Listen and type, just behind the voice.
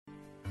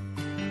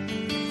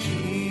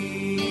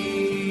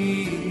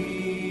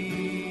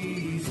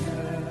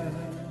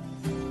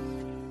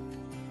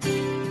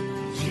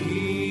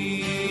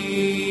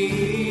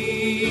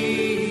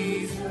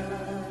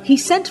He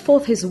sent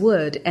forth his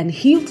word and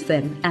healed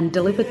them and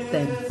delivered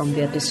them from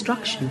their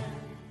destruction.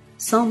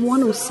 Psalm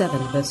 107,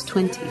 verse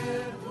 20.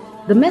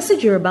 The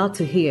message you're about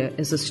to hear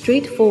is a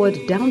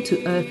straightforward,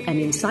 down-to-earth and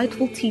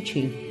insightful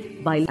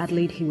teaching by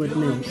Adelaide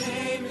Heward-Mills.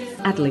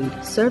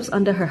 Adelaide serves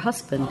under her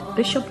husband,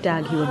 Bishop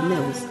Dag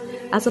Heward-Mills,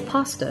 as a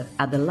pastor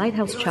at the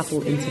Lighthouse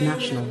Chapel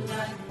International.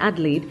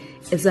 Adelaide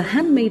is a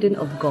handmaiden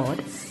of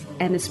God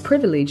and is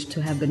privileged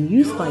to have been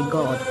used by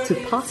God to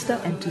pastor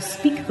and to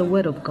speak the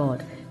word of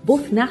God,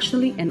 both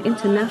nationally and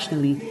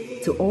internationally,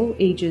 to all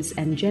ages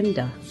and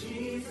gender.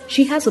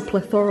 She has a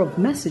plethora of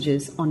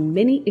messages on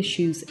many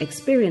issues,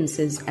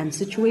 experiences, and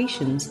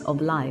situations of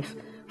life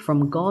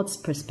from God's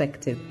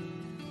perspective.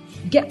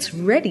 Get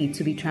ready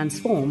to be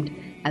transformed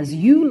as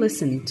you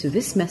listen to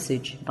this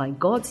message by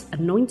God's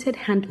anointed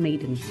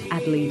handmaiden,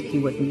 Adelaide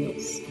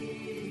Heward-Mills.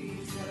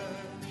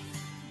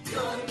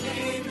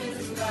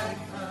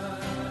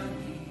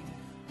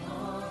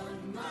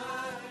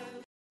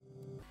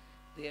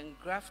 The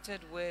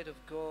engrafted word of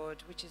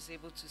God, which is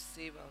able to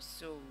save our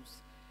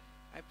souls.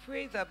 I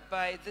pray that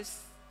by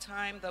this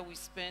time that we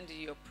spend in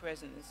your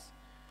presence,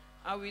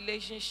 our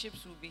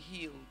relationships will be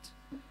healed,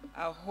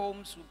 our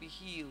homes will be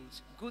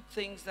healed, good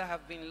things that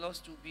have been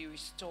lost will be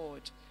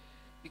restored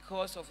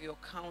because of your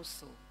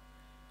counsel.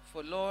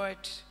 For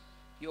Lord,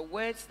 your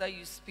words that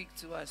you speak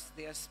to us,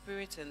 they are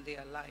spirit and they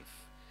are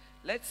life.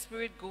 Let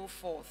spirit go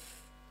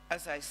forth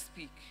as I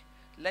speak.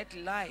 Let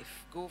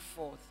life go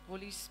forth.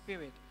 Holy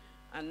Spirit,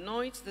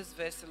 anoint this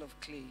vessel of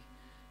clay,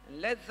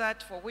 and let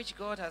that for which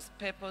God has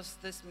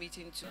purposed this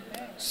meeting to.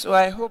 So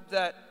I hope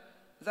that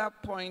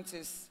that point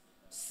is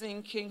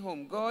sinking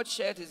home. God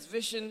shared his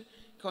vision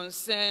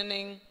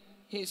concerning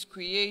his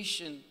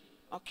creation.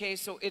 Okay,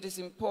 so it is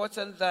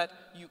important that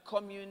you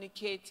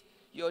communicate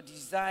your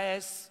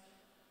desires,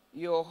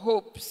 your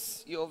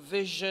hopes, your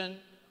vision,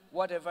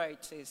 whatever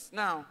it is.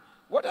 Now,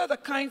 what are the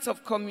kinds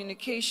of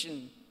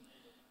communication?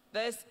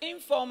 There's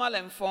informal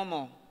and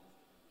formal.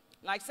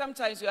 Like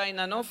sometimes you are in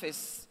an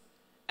office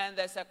and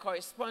there's a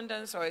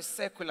correspondence or a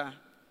circular.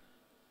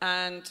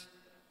 And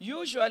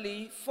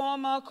usually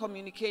formal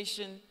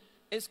communication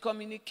is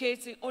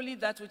communicating only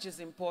that which is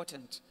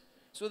important.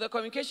 So the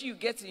communication you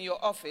get in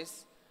your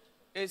office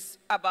is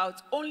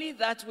about only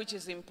that which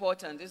is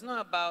important. It's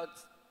not about,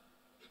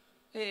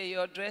 hey,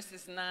 your dress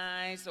is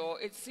nice, or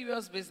it's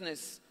serious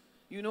business.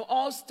 You know,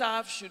 all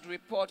staff should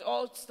report,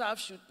 all staff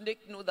should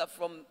take note that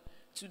from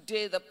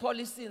today the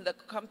policy in the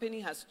company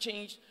has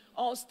changed,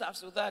 all staff,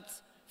 so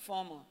that's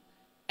formal.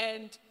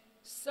 And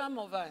some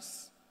of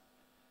us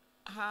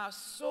are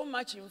so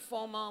much in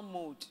formal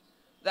mode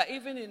that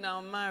even in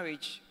our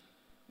marriage,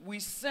 we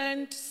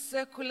send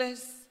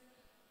circulars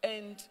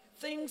and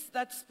things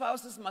that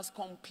spouses must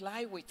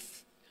comply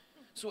with.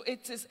 So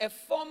it is a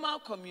formal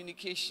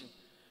communication,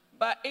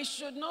 but it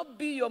should not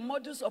be your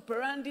modus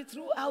operandi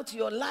throughout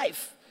your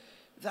life.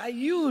 That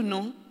you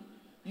know,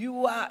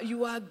 you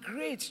are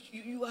great.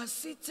 You are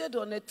seated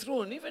on a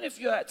throne, even if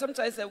you are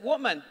sometimes a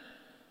woman.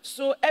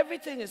 So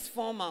everything is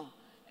formal,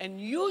 and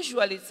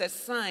usually it's a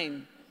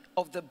sign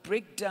of the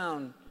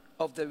breakdown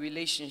of the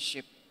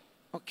relationship.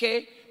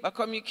 Okay, but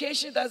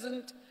communication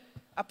doesn't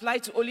apply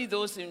to only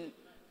those in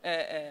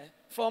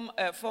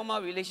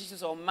formal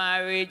relationships or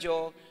marriage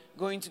or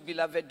going to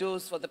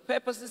Belovedos. For the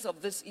purposes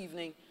of this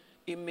evening,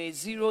 it may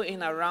zero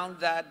in around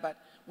that, but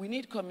we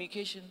need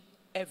communication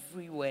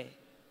everywhere.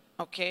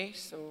 Okay,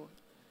 so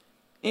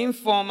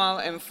informal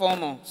and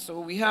formal.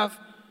 So we have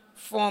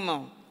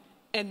formal,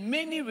 and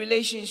many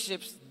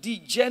relationships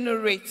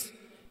degenerate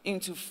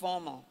into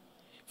formal.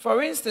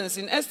 For instance,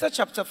 in Esther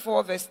chapter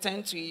 4, verse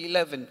 10 to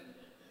 11,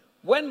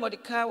 when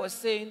Mordecai was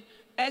saying,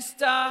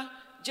 Esther,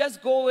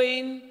 just go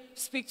in,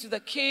 speak to the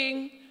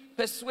king,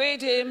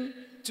 persuade him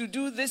to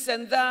do this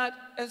and that.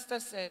 Esther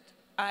said,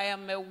 I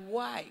am a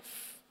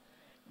wife,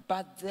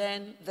 but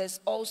then there's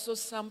also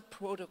some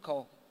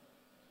protocol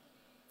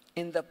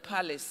in the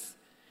palace.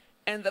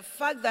 And the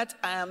fact that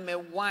I am a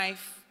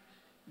wife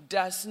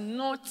does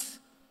not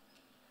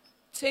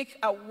take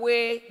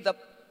away the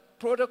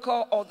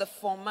protocol or the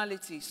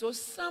formality. So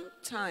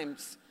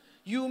sometimes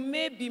you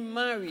may be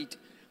married,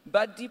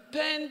 but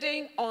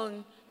depending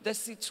on the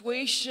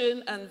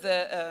situation and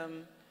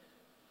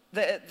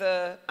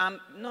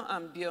not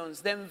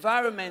ambience, the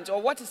environment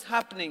or what is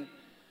happening,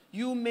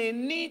 you may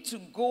need to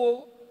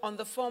go on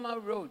the formal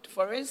road.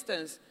 For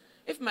instance,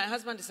 if my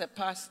husband is a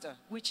pastor,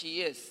 which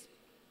he is,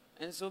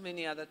 and so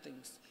many other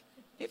things,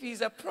 if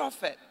he's a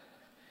prophet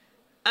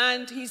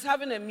and he's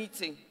having a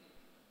meeting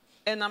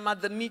and I'm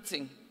at the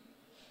meeting,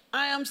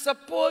 I am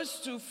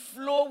supposed to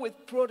flow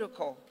with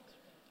protocol.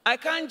 I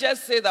can't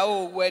just say that,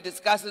 oh, we're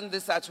discussing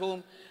this at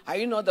home. Are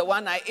you not the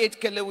one I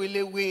ate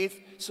kelewele with?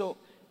 So,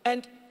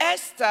 and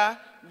Esther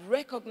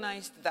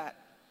recognized that.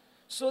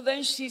 So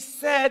then she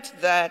said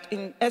that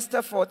in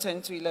Esther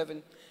 4:10 to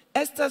 11,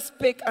 Esther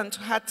spake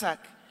unto Hatak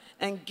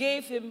and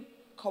gave him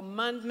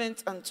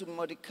commandment unto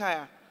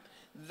Mordecai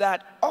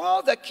that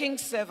all the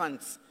king's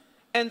servants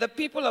and the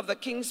people of the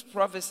king's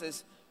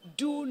provinces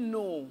do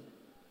know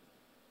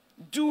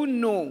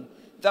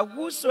that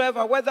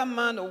whosoever, whether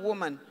man or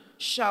woman,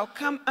 shall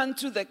come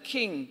unto the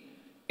king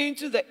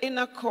into the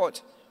inner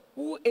court,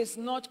 who is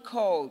not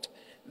called,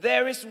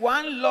 there is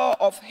one law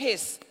of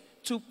his,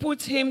 to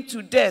put him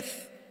to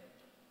death.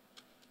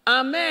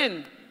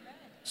 Amen.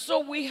 So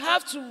we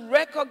have to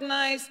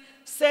recognize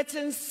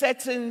certain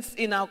settings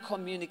in our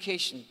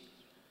communication.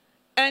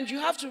 And you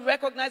have to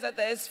recognize that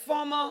there is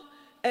formal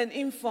and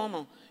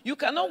informal. You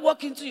cannot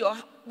walk into your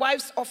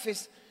wife's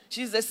office,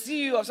 she's the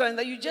CEO of something,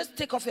 that you just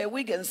take off her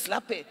wig and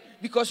slap her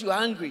because you're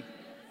angry.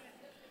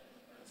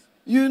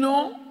 You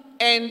know?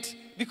 And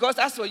because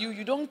that's for you,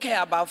 you don't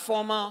care about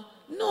formal.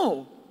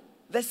 No.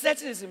 The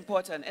setting is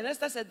important. And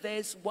Esther said, there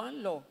is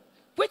one law,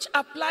 which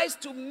applies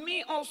to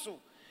me also,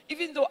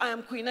 even though I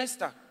am Queen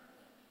Esther.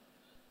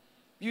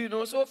 You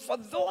know, so for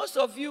those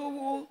of you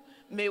who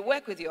may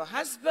work with your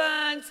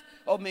husband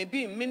or may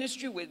be in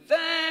ministry with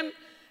them,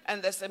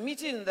 and there's a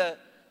meeting in the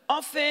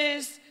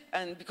office,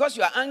 and because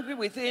you are angry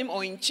with him,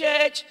 or in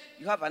church,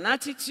 you have an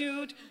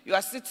attitude, you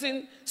are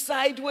sitting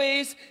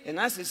sideways, and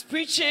as he's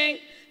preaching,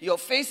 your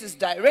face is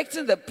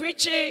directing the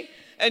preaching,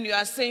 and you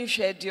are saying,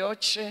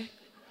 "Shedioche."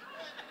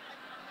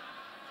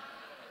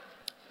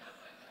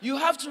 You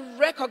have to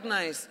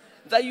recognize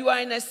that you are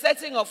in a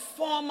setting of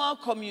formal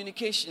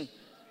communication,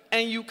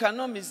 and you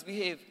cannot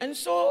misbehave. And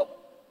so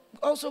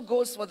also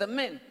goes for the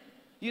men.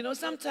 You know,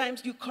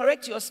 sometimes you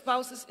correct your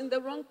spouses in the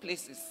wrong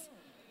places.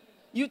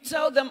 You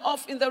tell them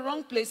off in the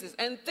wrong places,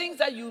 and things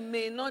that you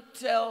may not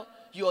tell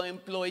your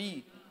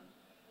employee,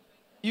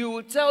 you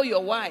will tell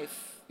your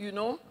wife, you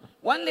know.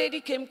 One lady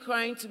came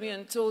crying to me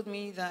and told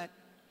me that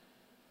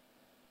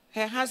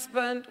her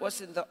husband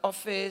was in the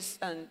office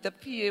and the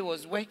PA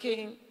was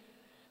working,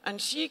 and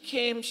she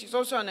came, she's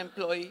also an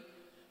employee,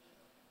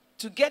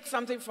 to get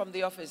something from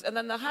the office. And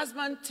then the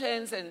husband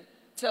turns and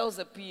tells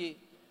the PA,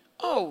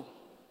 "Oh,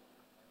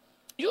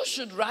 you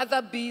should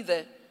rather be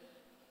the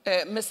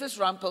Mrs.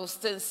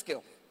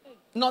 Rumpelstiltskin,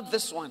 not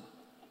this one."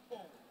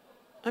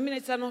 I mean,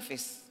 it's an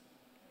office.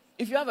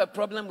 If you have a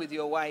problem with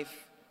your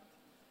wife,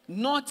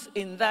 not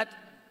in that,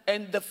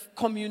 and the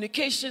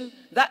communication,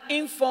 that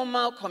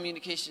informal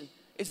communication,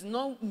 is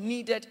not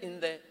needed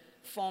in the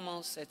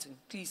formal setting.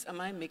 Please,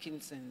 am I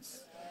making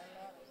sense?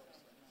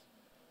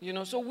 You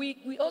know, so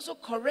we also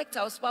correct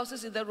our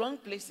spouses in the wrong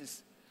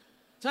places.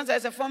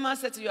 Sometimes a formal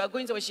setting, you are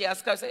going to where she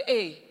asks her, say,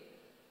 "Hey,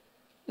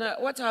 now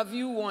what have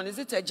you worn? Is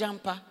it a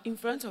jumper?" In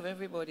front of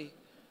everybody.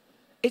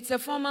 It's a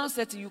formal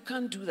setting, you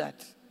can't do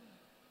that.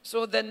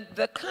 So then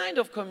the kind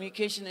of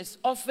communication is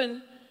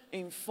often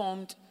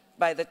informed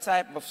by the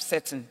type of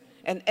setting.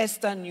 And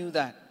Esther knew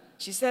that.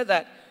 She said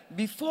that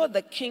before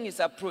the king is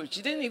approached,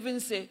 she didn't even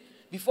say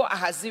before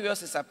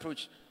Ahasuerus is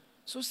approached.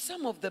 So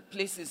some of the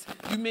places,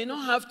 you may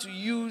not have to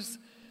use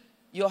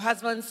your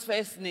husband's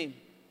first name.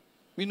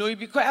 You know, you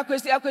be quiet,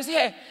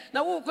 hey,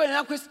 now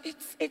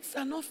it's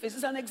an office,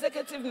 it's an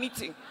executive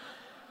meeting.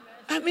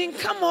 I mean,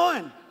 come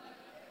on.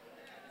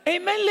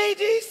 Amen,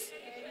 ladies?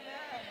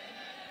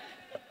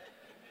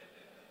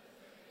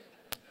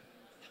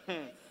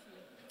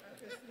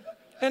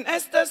 And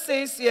Esther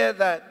says here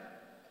that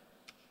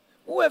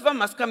whoever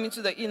must come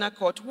into the inner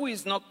court who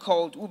is not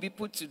called will be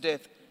put to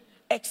death,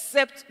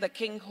 except the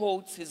king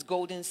holds his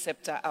golden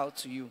scepter out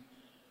to you.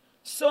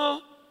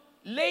 So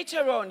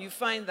later on, you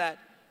find that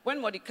when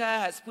Mordecai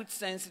has put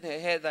sense in her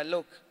head that,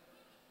 look,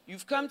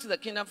 you've come to the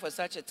kingdom for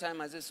such a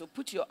time as this, so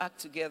put your act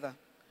together.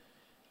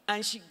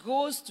 And she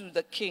goes to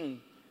the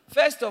king.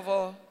 First of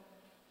all,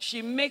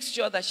 she makes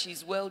sure that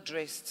she's well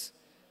dressed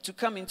to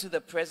come into the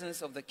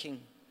presence of the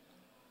king.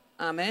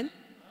 Amen?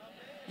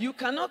 You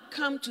cannot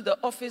come to the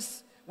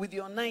office with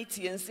your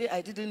nightie and say,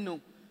 "I didn't know."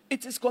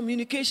 It is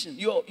communication.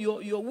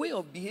 Your way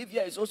of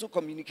behavior is also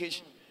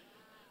communication.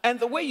 And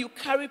the way you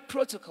carry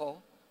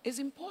protocol is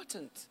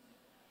important.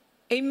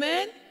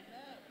 Amen?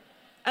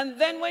 And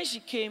then when she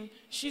came,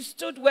 she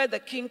stood where the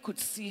king could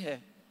see her.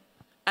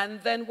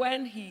 And then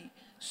when he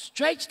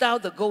stretched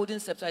out the golden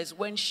scepter is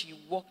when she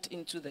walked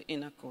into the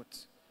inner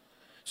court.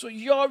 So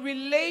your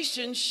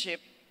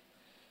relationship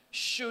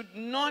should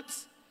not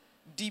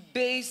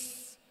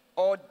debase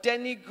or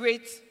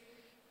denigrate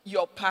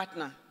your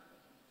partner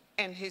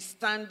and his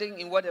standing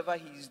in whatever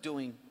he is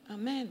doing.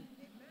 Amen.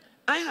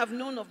 I have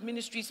known of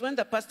ministries when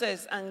the pastor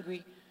is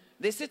angry,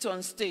 they sit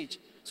on stage.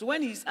 So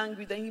when he's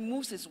angry, then he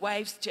moves his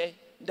wife's chair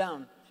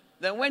down.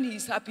 Then when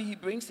he's happy, he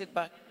brings it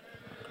back.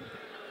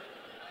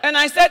 And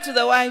I said to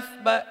the wife,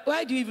 "But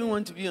why do you even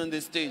want to be on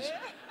the stage?"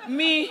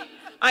 Me,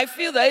 I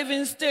feel that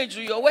even stage,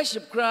 your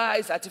worship cry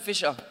is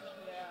artificial.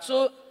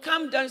 So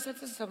come down. He said,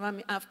 "Sister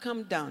Mami, I've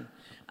come down.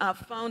 I've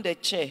found a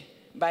chair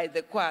by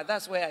the choir.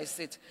 That's where I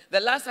sit." The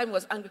last time he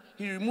was angry,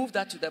 he removed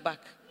that to the back.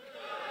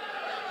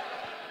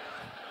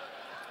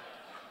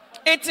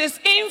 It is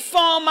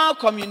informal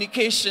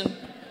communication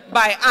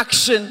by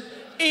action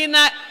in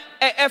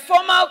a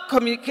formal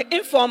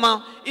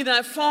informal in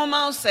a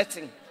formal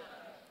setting,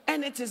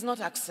 and it is not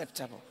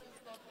acceptable.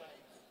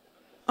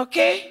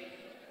 Okay,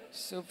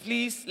 so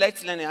please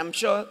let's learn it. I'm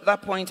sure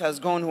that point has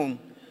gone home.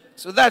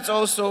 So that's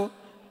also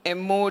a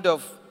mode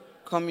of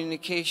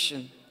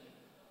communication.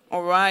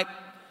 All right.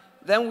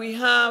 Then we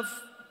have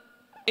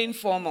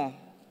informal.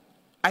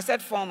 I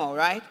said formal,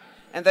 right?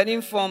 And then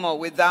informal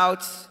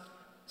without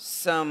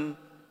some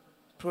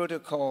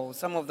protocol.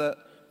 Some of the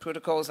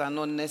protocols are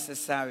not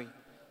necessary.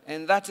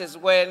 And that is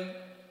when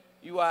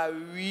you are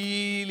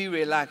really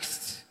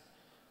relaxed.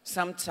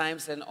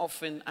 Sometimes and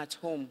often at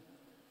home,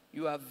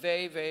 you are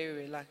very, very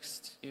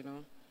relaxed, you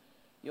know.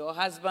 Your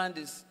husband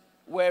is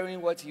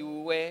wearing what he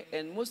will wear,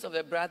 and most of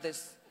the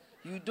brothers,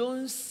 you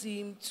don't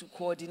seem to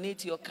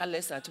coordinate your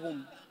colors at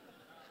home.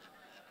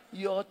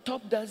 Your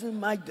top doesn't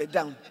match the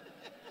down,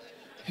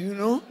 you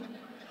know,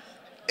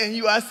 and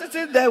you are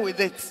sitting there with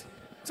it.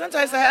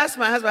 Sometimes I ask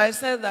my husband, I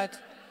said that,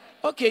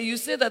 okay, you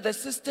say that the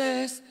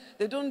sisters,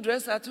 they don't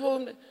dress at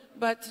home,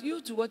 but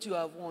you to what you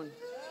have worn.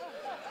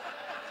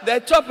 The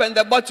top and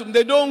the bottom,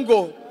 they don't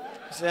go.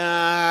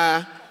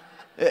 So,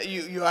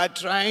 you are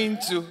trying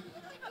to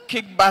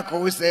kick back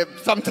or say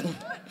something,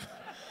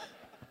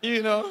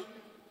 you know.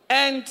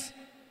 And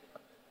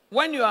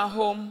when you are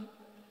home,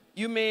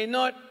 you may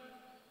not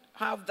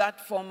have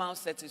that formal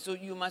setting, so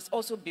you must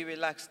also be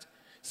relaxed.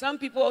 Some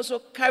people also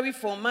carry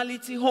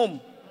formality home.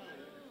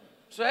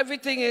 So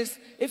everything is,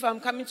 if I'm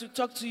coming to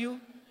talk to you,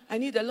 I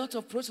need a lot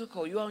of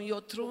protocol. You are on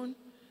your throne,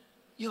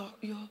 your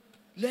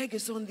leg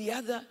is on the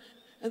other,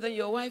 and then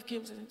your wife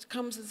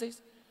comes and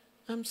says,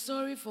 I'm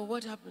sorry for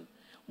what happened.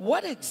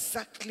 What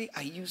exactly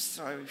are you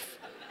sorry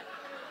for?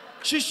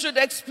 She should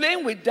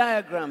explain with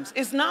diagrams.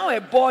 It's now a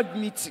board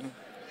meeting.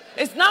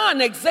 It's now an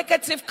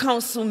executive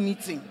council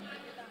meeting.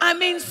 I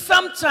mean,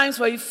 sometimes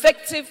for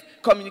effective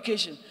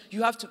communication,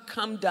 you have to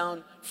come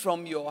down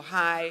from your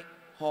high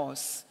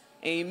horse.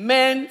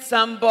 Amen,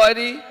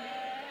 somebody?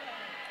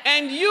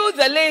 And you,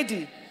 the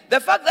lady, the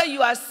fact that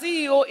you are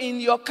CEO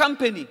in your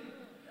company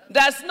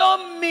does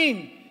not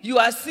mean you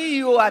are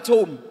CEO at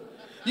home.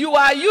 You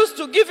are used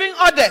to giving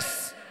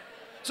orders.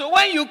 So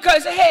when you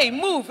say, hey,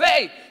 move,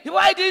 hey,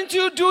 why didn't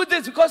you do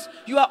this? Because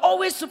you are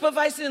always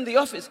supervising in the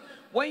office.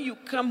 When you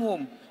come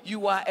home,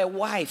 you are a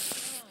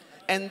wife.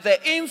 And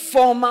the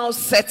informal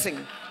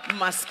setting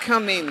must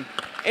come in.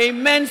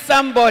 Amen,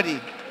 somebody.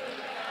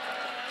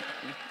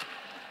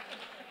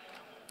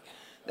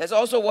 There's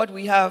also what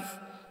we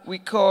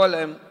call,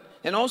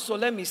 and also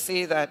let me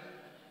say that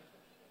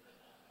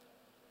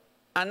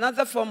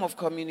another form of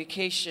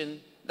communication,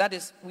 that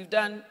is, we've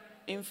done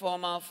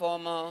informal,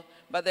 formal,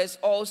 but there's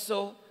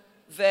also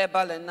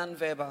verbal and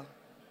non-verbal.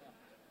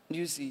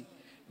 You see.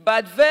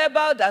 But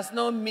verbal does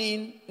not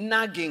mean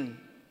nagging.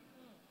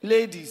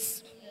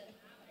 Ladies.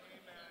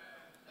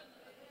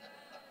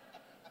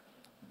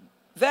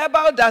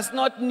 Verbal does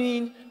not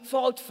mean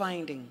fault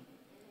finding.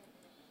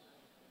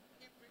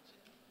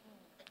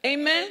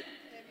 Amen?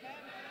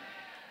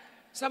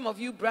 Some of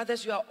you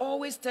brothers, you are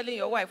always telling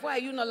your wife, why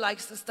are you not like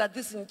sister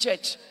this in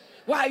church?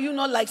 Why are you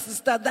not like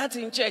sister that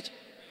in church?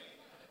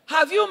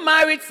 Have you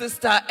married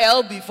Sister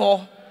L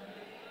before?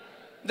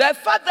 The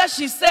fact that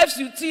she serves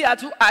you tea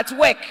at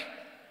work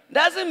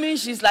doesn't mean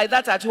she's like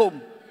that at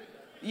home.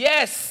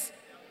 Yes.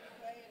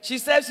 She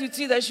serves you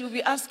tea, that she'll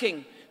be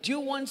asking, do you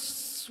want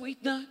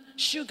sweetener,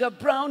 sugar,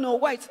 brown or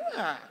white?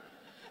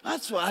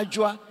 That's for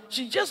Ajwa.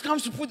 She just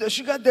comes to put the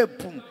sugar there,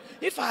 boom.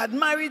 If I had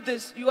married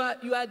this, you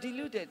are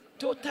deluded,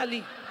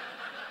 totally.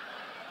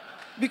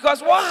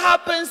 Because what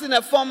happens in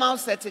a formal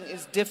setting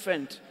is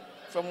different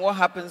from what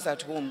happens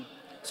at home.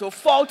 So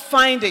fault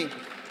finding.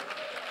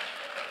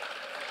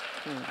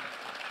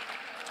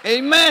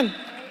 Amen.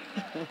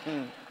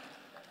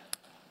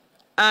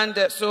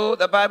 And so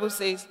the Bible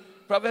says,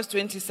 Proverbs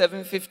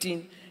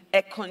 27:15,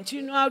 a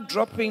continual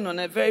dropping on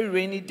a very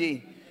rainy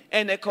day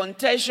and a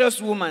contentious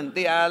woman,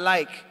 they are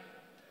alike.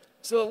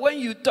 So when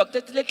you talk,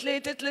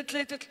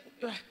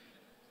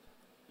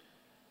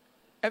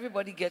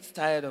 everybody gets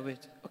tired of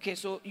it. Okay,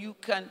 so you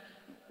can,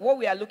 what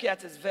we are looking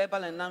at is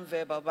verbal and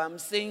non-verbal, but I'm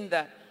saying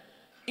that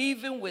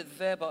even with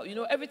verbal, you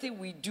know, everything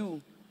we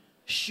do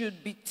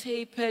should be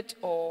tapered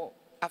or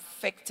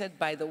affected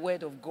by the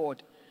word of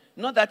God.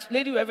 Not that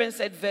Lady Reverend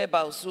said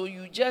verbal, so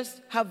you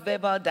just have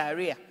verbal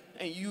diarrhea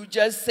and you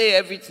just say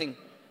everything.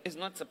 It's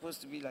not supposed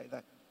to be like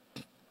that.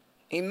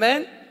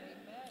 Amen?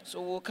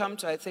 So we'll come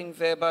to, I think,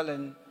 verbal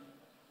and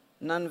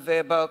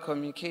non-verbal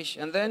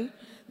communication. And then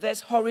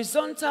there's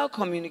horizontal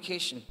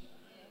communication.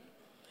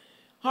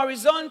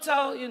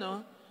 Horizontal, you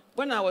know,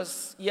 when I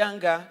was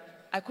younger,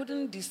 I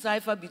couldn't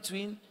decipher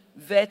between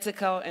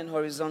vertical and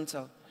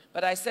horizontal.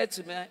 But I said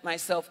to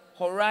myself,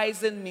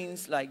 horizon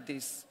means like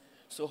this.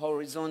 So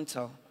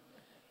horizontal.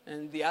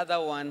 And the other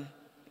one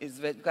is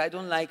vertical. I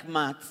don't like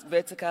maths.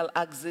 Vertical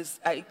axis.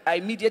 I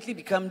immediately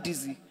become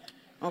dizzy.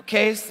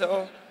 Okay,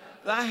 so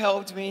that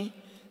helped me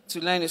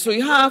to learn it. So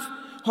you have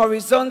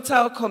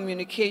horizontal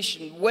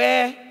communication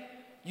where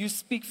you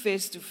speak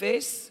face to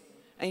face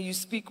and you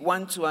speak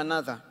one to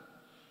another.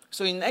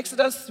 So in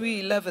Exodus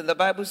 3:11, the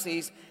Bible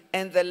says,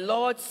 and the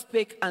Lord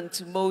spake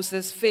unto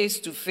Moses face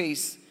to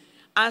face,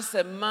 as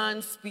a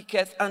man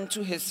speaketh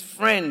unto his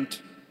friend.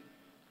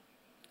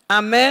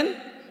 Amen?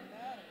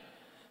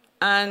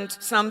 And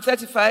Psalm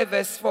 35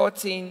 verse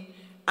 14,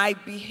 I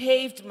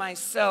behaved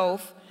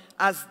myself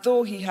as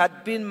though he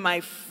had been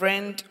my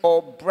friend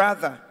or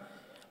brother.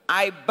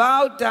 I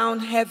bowed down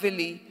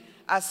heavily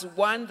as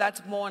one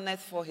that mourneth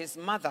for his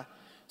mother.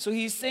 So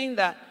he's saying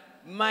that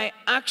my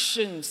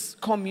actions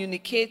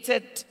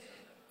communicated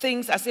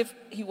things as if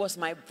he was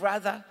my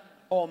brother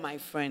or my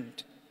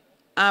friend.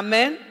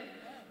 Amen?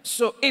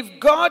 So if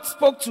God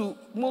spoke to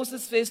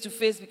Moses face to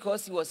face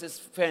because he was his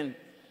friend,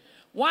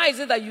 why is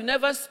it that you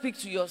never speak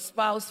to your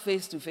spouse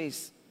face to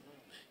face?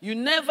 You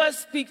never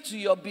speak to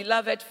your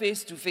beloved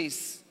face to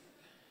face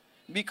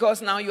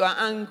because now you are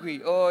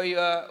angry or you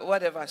are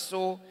whatever.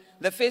 So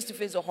the face to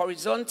face or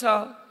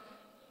horizontal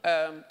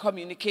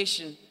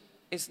communication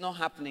is not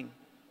happening.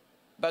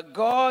 But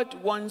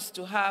God wants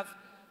to have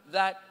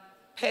that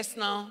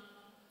personal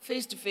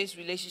face-to-face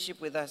relationship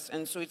with us.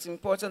 And so it's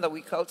important that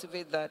we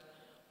cultivate that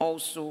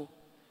also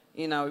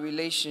in our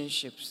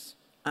relationships.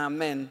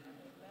 Amen.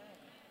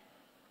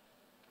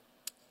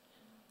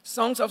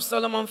 Songs of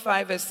Solomon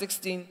 5 verse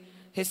 16.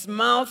 His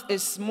mouth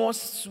is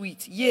most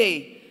sweet.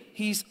 Yea,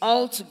 he is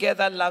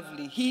altogether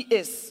lovely. He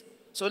is.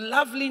 So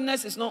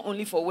loveliness is not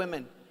only for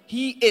women.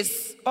 He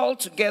is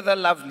altogether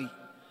lovely.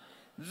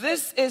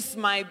 This is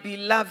my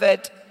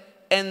beloved,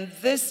 and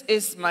this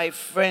is my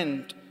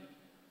friend.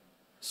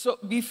 So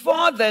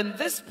before then,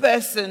 this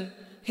person,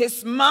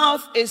 his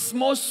mouth is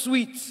most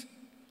sweet.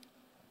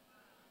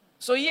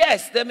 So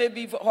yes, there may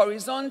be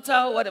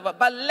horizontal, whatever,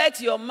 but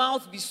let your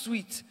mouth be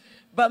sweet.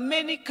 But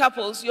many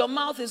couples, your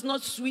mouth is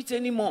not sweet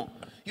anymore.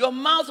 Your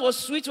mouth was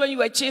sweet when you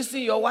were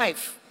chasing your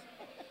wife.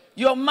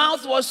 Your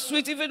mouth was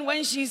sweet even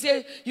when she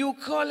said, you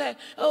call her,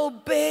 oh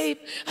babe,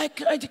 I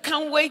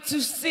can't wait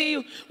to see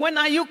you. When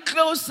are you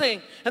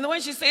closing? And when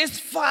she says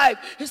 5,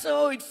 you say,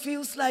 oh, it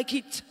feels like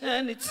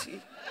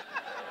eternity.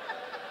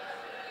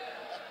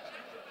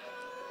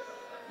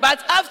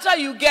 But after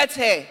you get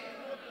her,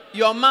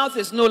 your mouth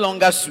is no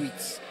longer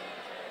sweet.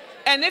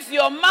 And if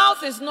your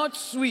mouth is not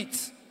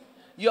sweet,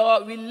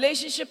 your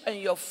relationship and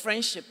your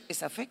friendship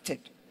is affected.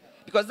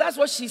 Because that's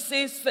what she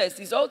says first.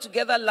 He's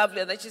altogether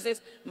lovely. And then she says,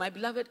 my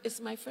beloved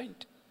is my friend.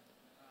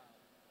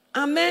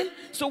 Amen.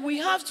 So we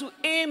have to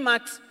aim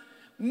at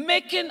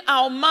making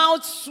our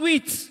mouth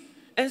sweet.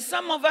 And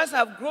some of us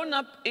have grown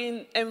up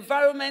in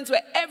environments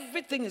where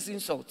everything is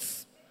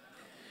insults.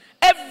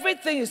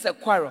 Everything is a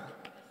quarrel.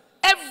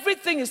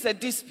 Everything is a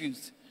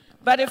dispute.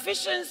 But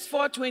Ephesians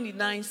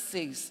 4:29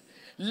 says,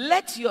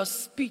 let your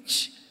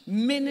speech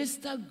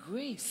minister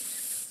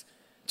grace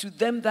to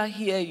them that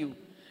hear you.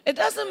 It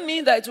doesn't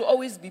mean that it will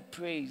always be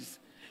praise.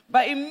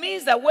 But it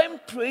means that when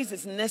praise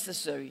is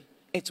necessary,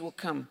 it will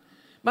come.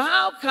 But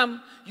how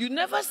come you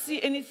never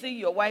see anything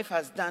your wife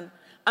has done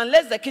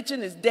unless the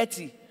kitchen is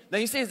dirty?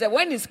 Then you say that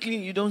when it's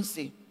clean, you don't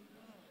say.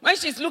 When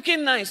she's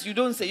looking nice, you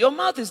don't say. Your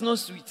mouth is not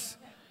sweet.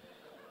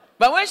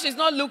 But when she's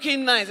not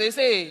looking nice, they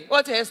say,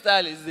 what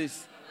hairstyle is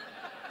this?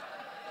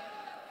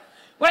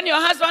 When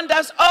your husband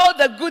does all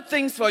the good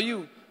things for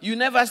you, you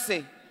never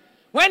say.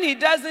 When he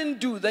doesn't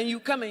do, then you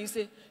come and you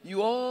say,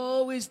 you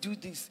always do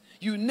this.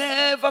 You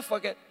never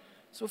forget.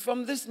 So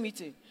from this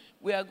meeting,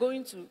 we are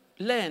going to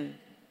learn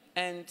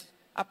and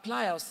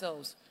apply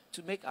ourselves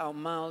to make our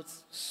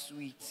mouths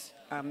sweet.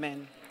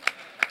 Amen.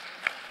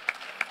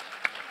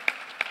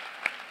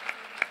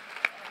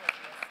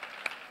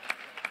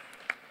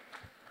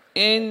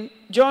 In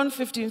John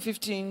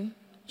 15:15,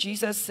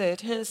 Jesus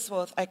said,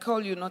 henceforth I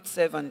call you not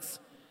servants,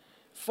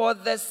 for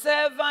the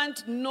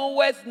servant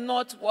knoweth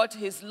not what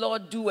his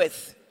Lord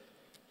doeth.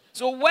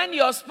 So when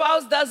your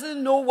spouse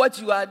doesn't know what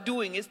you are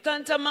doing, it's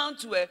tantamount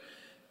to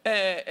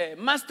a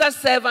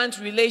master-servant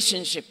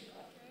relationship.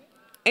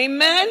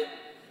 Amen?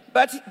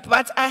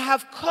 But I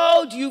have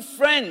called you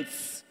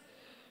friends,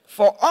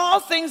 for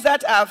all things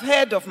that I have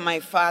heard of my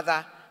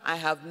Father, I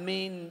have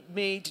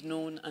made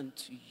known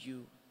unto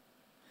you.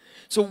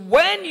 So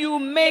when you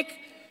make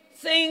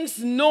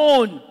things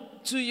known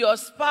to your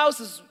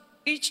spouses,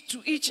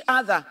 to each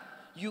other,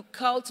 you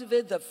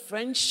cultivate the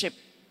friendship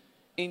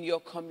in your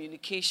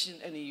communication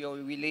and in your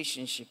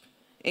relationship.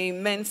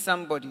 Amen,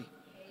 somebody. Amen.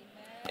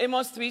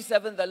 Amos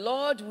 3:7, the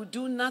Lord will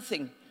do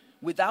nothing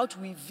without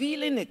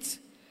revealing it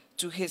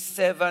to his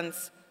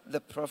servants, the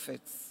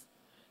prophets.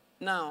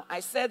 Now, I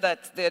said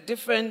that there are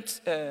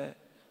different, the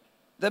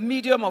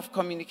medium of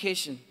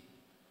communication.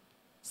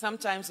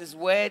 Sometimes it's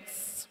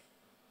words,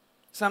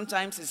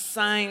 sometimes it's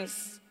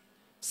signs,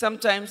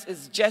 sometimes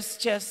it's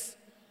gestures.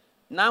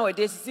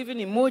 Nowadays, it's even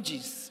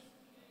emojis.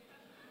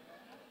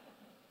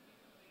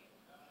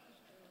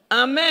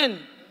 Amen.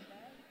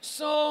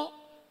 So,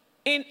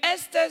 in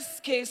Esther's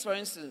case, for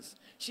instance,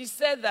 she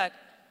said that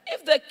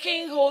if the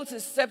king holds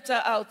his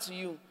scepter out to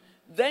you,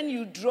 then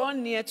you draw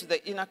near to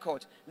the inner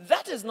court.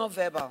 That is not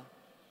verbal.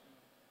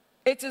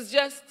 It is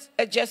just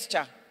a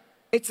gesture.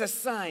 It's a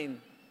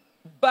sign.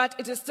 But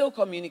it is still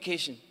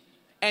communication.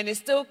 And it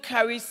still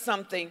carries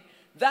something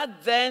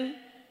that then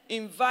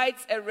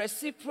invites a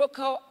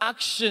reciprocal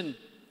action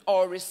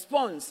or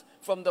response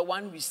from the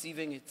one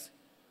receiving it.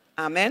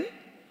 Amen?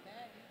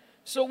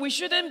 So we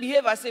shouldn't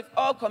behave as if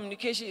all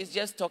communication is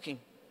just talking.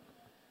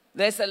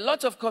 There's a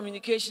lot of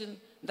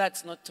communication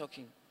that's not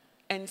talking.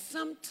 And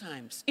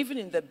sometimes, even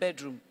in the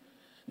bedroom,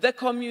 the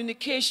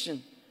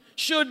communication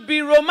should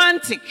be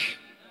romantic.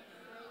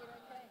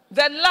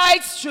 The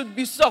lights should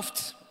be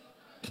soft.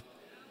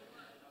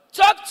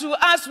 Talk to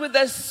us with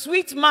a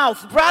sweet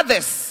mouth,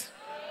 brothers.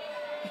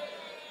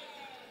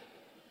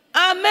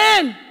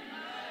 Amen.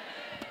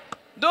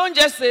 Don't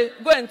just say,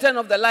 go and turn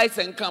off the lights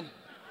and come.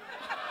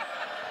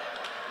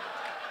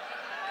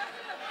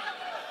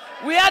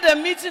 We had a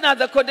meeting at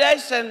the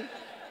Kodesh, and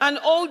an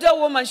older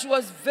woman, she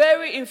was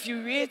very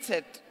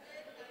infuriated.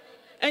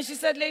 And she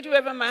said, Lady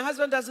Reverend, my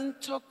husband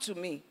doesn't talk to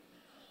me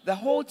the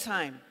whole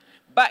time.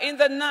 But in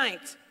the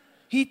night,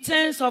 he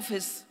turns off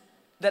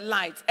the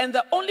lights. And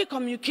the only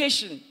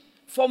communication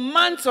for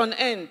months on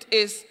end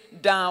is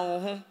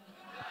down.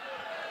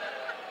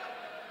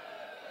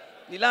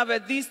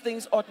 Beloved, these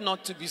things ought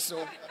not to be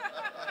so.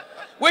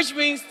 Which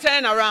means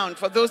turn around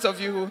for those of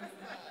you who...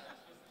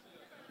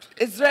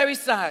 It's very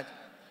sad.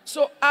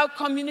 So our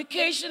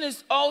communication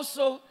is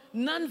also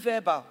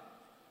non-verbal.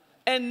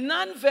 And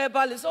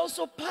non-verbal is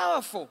also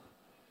powerful.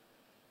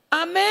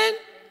 Amen?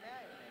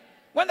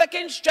 When the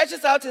king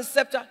stretches out his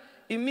scepter,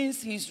 it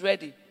means he's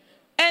ready.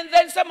 And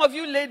then some of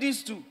you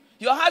ladies too.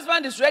 Your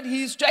husband is ready.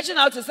 He's stretching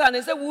out his hand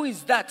and say, who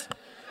is that?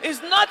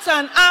 It's not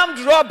an armed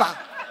robber.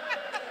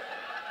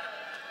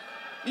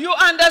 You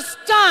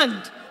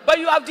understand, but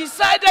you have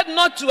decided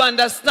not to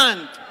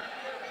understand.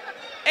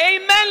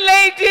 Amen,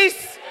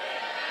 ladies?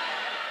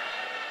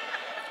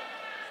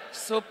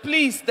 So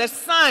please, the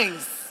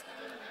signs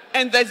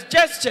and the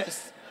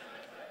gestures,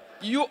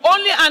 you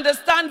only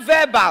understand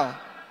verbal.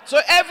 So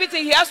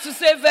everything he has to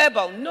say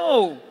verbal.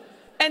 No.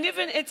 And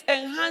even it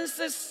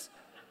enhances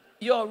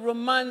your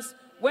romance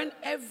when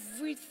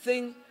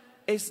everything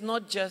is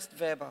not just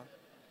verbal.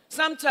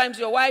 Sometimes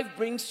your wife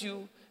brings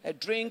you a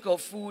drink or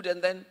food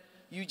and then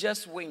you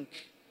just wink,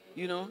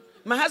 you know.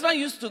 My husband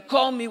used to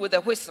call me with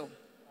a whistle.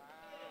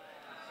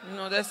 You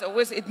know, there's a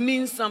whistle. It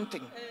means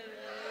something.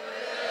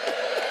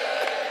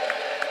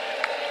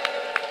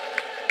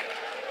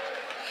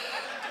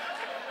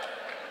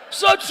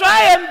 So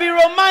try and be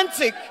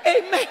romantic.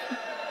 Amen.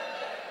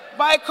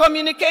 By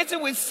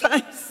communicating with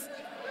signs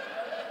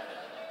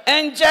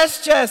and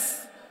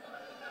gestures.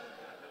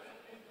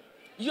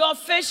 Your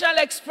facial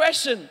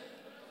expression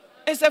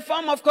is a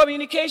form of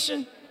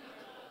communication.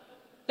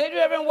 Lady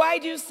Reverend, why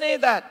do you say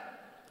that?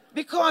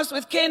 Because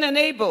with Cain and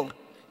Abel,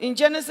 in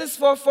Genesis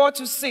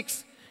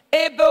 4:4-6,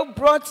 Abel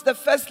brought the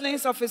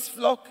firstlings of his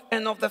flock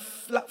and of the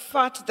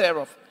fat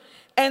thereof.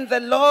 And the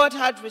Lord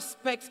had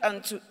respect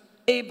unto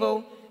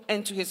Abel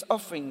and to his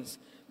offerings.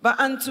 But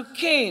unto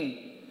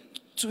Cain,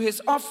 to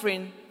his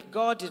offering,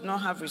 God did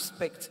not have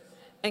respect.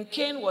 And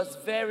Cain was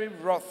very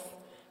wroth,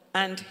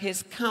 and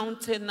his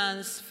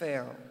countenance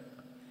fell.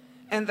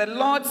 And the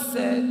Lord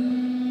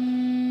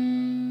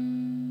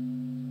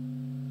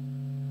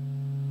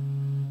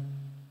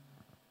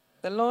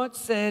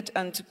said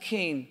unto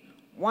Cain,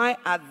 why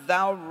art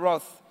thou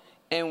wroth,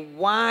 and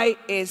why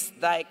is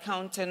thy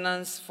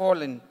countenance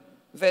fallen?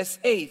 Verse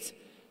 8,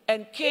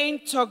 and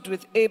Cain talked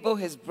with Abel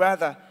his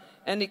brother,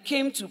 and it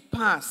came to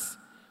pass,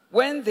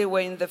 when they were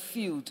in the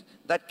field,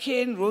 that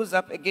Cain rose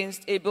up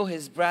against Abel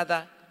his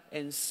brother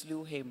and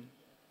slew him.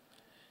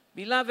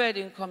 Beloved,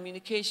 in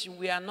communication,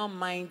 we are not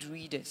mind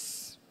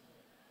readers.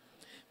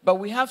 But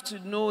we have to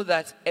know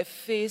that a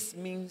face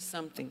means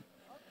something.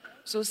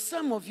 So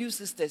some of you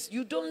sisters,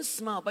 you don't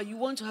smile, but you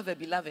want to have a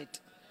beloved.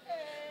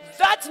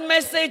 That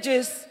message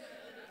is,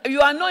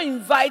 you are not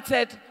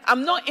invited,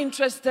 I'm not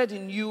interested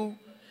in you,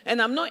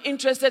 and I'm not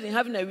interested in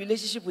having a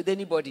relationship with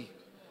anybody.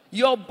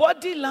 Your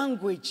body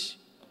language,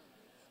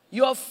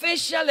 your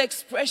facial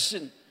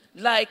expression,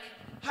 like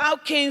how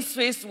Cain's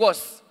face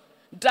was,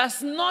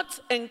 does not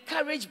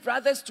encourage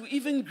brothers to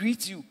even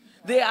greet you.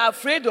 They are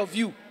afraid of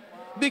you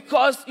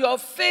because your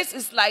face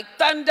is like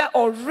thunder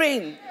or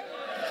rain.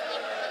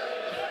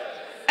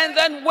 And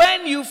then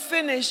when you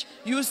finish,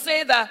 you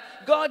say that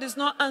God is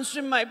not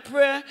answering my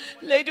prayer.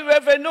 Lady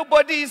Reverend,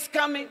 nobody is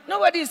coming.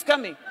 Nobody is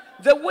coming.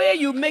 The way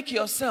you make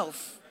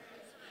yourself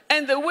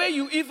and the way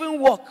you even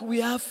walk,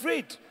 we are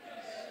afraid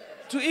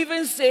to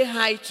even say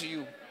hi to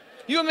you.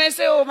 You may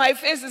say, oh, my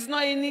face is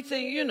not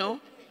anything, you know.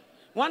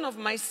 One of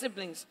my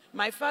siblings,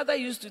 my father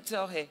used to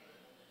tell her,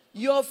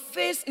 your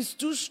face is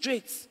too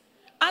straight.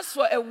 As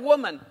for a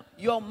woman,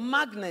 your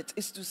magnet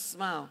is to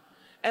smile.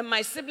 And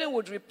my sibling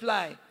would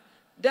reply,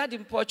 Daddy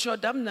Mpocho,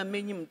 dam na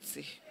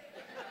menyimti.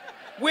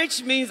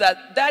 Which means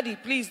that, Daddy,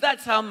 please,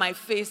 that's how my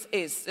face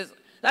is.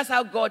 That's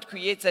how God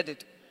created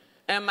it.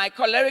 And my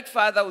choleric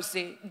father would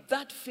say,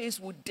 that face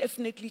would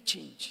definitely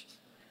change.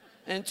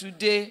 And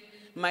today,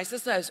 my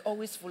sister is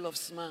always full of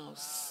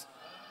smiles.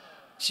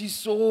 She's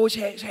so,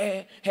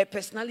 her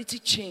personality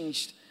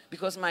changed.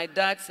 Because my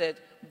dad said,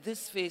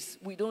 this face,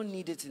 we don't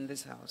need it in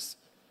this house.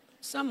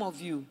 Some of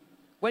you,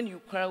 when you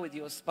quarrel with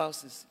your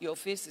spouses, your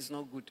face is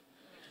not good.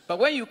 But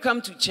when you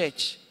come to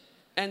church,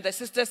 and the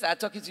sisters are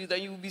talking to you,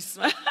 then you will be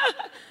smiling.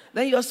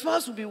 Then your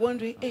spouse will be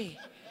wondering, hey.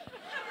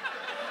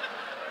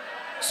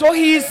 So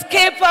he is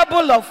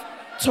capable of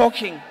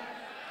talking.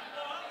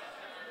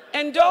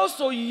 And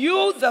also,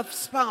 you, the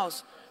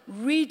spouse,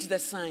 read the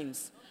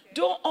signs.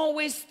 Don't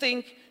always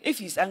think, if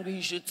he's angry,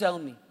 he should tell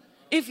me.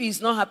 If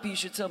he's not happy, he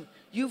should tell me.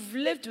 you've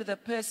lived with a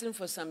person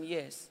for some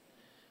years.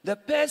 The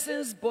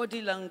person's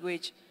body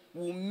language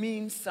will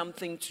mean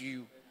something to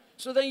you.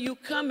 So then you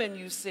come and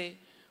you say,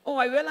 oh,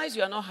 I realize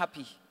you are not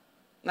happy.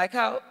 Like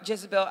how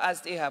Jezebel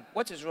asked Ahab,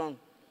 what is wrong?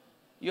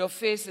 Your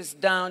face is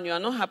down, you are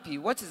not happy.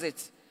 What is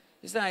it?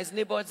 He said, his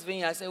neighbor's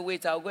vineyard. I said,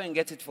 wait, I'll go and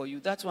get it for you.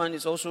 That one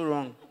is also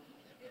wrong.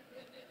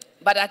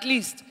 But at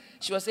least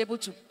she was able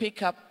to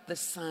pick up the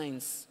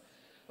signs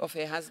of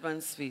her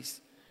husband's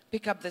face.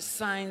 Pick up the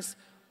signs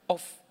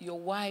of your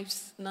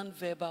wife's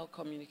nonverbal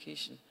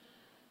communication.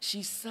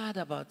 She's sad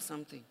about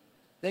something.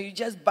 Then you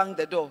just bang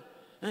the door.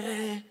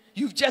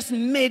 You've just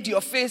made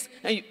your face.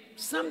 And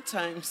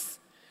sometimes,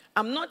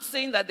 I'm not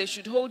saying that they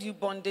should hold you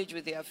bondage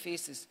with their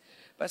faces,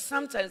 but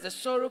sometimes the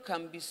sorrow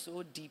can be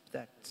so deep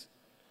that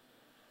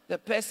the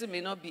person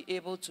may not be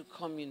able to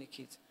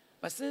communicate.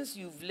 But since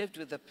you've lived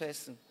with the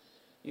person,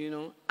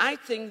 I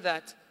think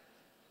that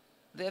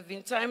there have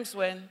been times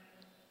when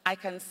I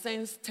can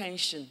sense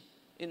tension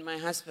in my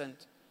husband.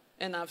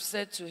 And I've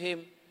said to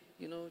him,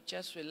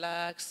 just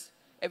relax,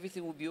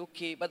 everything will be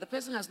okay. But the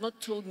person has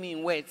not told me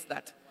in words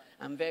that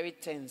I'm very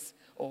tense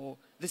or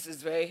this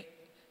is very,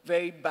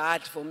 very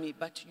bad for me.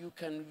 But you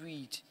can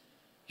read,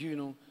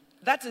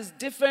 That is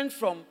different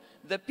from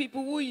the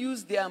people who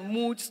use their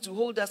moods to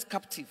hold us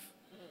captive.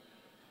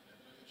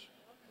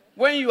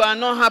 When you are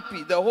not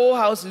happy, the whole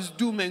house is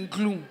doom and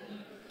gloom.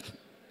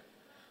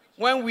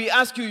 When we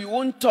ask you, you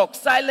won't talk.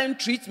 Silent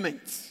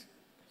treatment.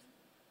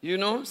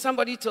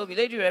 Somebody told me,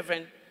 Lady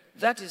Reverend,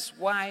 that is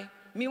why,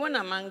 when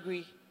I'm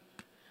angry,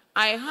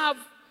 I have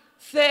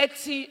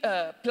 30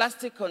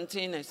 plastic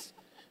containers.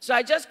 So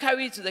I just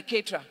carry it to the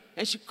caterer,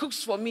 and she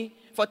cooks for me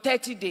for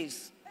 30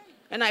 days.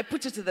 And I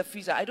put it in the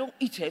freezer. I don't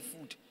eat her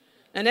food.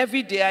 And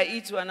every day I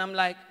eat one, and I'm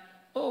like,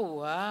 oh,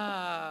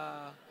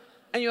 wow.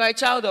 And you are a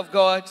child of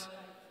God.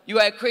 You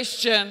are a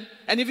Christian.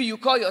 And if you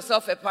call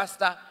yourself a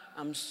pastor,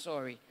 I'm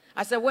sorry.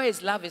 I said, where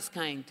is love is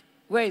kind?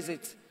 Where is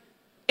it?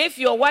 If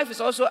your wife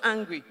is also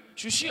angry,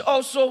 should she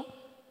also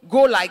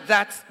go like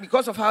that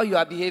because of how you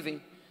are behaving?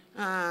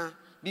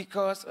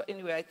 Because,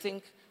 anyway, I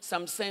think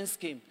some sense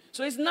came.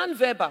 So it's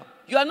non-verbal.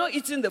 You are not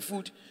eating the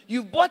food.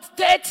 You bought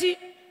 30.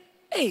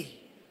 Hey.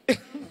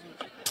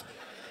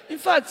 In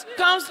fact,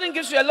 counseling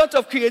gives you a lot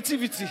of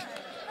creativity.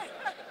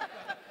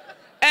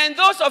 And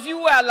those of you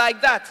who are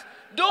like that,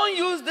 don't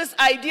use this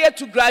idea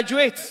to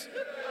graduate.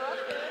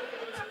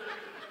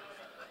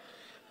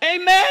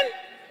 Amen?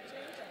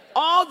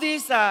 All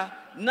these are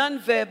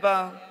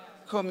non-verbal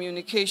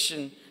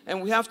communication,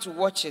 and we have to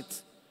watch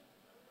it.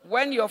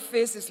 When your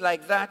face is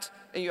like that,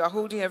 and you are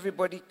holding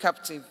everybody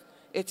captive,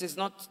 it is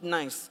not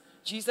nice.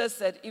 Jesus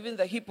said, even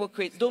the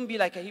hypocrites, don't be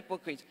like a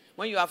hypocrite.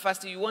 When you are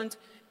fasting, you want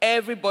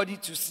everybody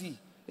to see.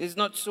 It's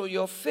not so.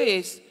 Your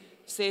face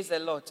says a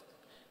lot.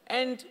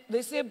 And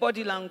they say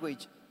body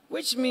language,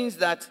 which means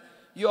that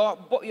your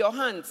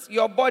hands,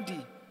 your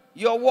body,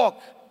 your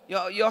walk,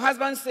 your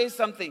husband says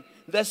something,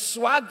 the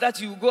swag that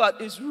you go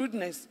at is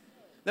rudeness.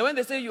 Then when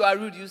they say you are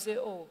rude, you say,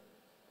 oh,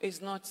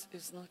 it's not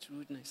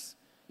rudeness.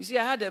 You see,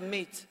 I had a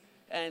mate,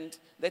 and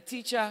the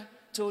teacher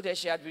told her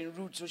she had been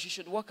rude, so she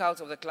should walk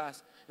out of the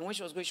class. And when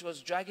she was going, she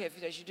was dragging her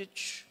feet, and she did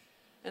shh.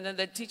 And then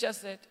the teacher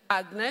said,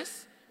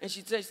 Agnes, and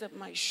she said,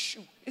 my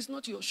shoe. It's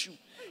not your shoe.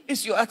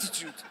 It's your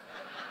attitude.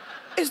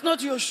 It's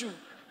not your shoe.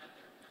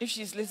 If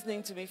she's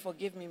listening to me,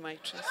 forgive me my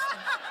trespass.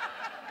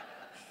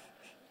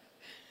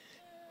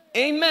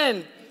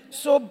 Amen.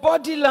 So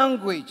body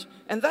language.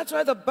 And that's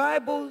why the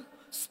Bible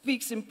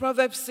speaks in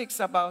Proverbs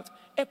 6 about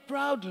a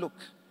proud look.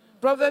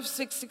 Proverbs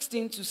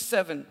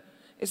 6:16-7.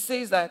 It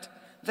says that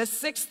the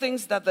 6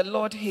 things that the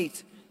Lord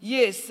hates,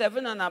 yea,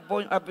 7 an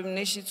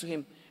abomination to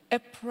him. A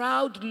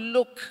proud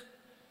look,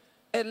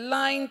 a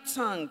lying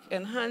tongue,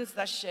 and hands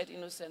that shed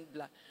innocent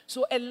blood.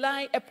 So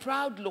a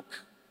proud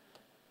look.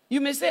 You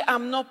may say,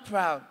 I'm not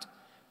proud,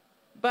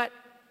 but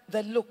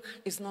the look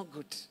is not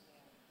good.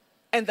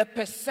 And the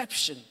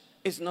perception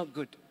is not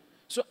good.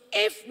 So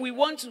if we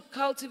want to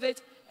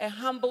cultivate a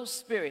humble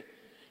spirit,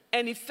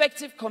 an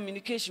effective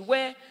communication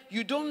where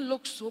you don't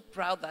look so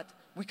proud that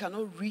we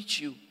cannot reach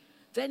you,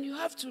 then you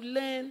have to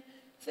learn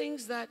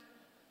things that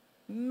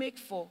make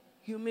for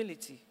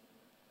humility.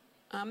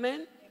 Amen?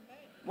 Amen.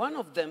 One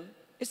of them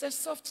is a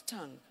soft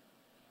tongue.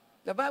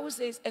 The Bible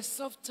says a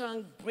soft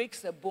tongue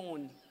breaks a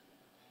bone.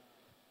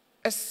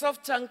 A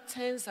soft tongue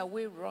turns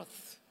away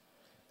wrath.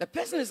 The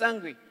person is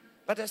angry,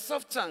 but a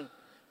soft tongue.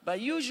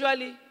 But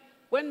usually,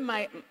 when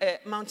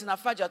Mountain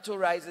Afajato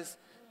rises,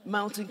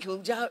 Mountain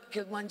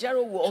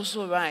Kilimanjaro will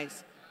also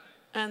rise.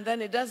 And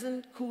then it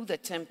doesn't cool the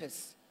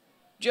tempest.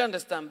 Do you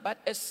understand? But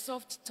a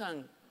soft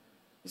tongue.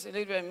 You say,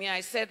 Lady me, I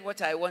said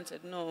what I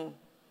wanted. No.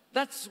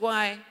 That's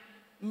why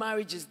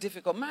marriage is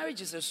difficult.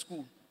 Marriage is a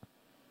school.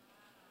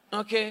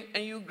 Okay?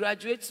 And you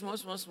graduate small.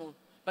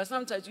 But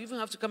sometimes you even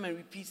have to come and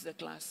repeat the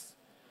class.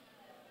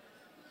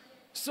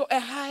 So a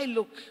high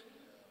look.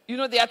 You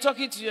know, they are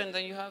talking to you and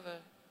then you have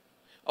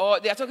or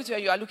they are talking to you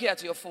and you are looking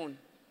at your phone.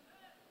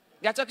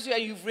 They are talking to you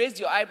and you've raised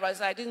your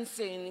eyebrows. I didn't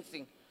say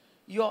anything.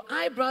 Your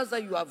eyebrows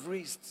that you have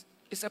raised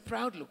is a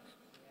proud look.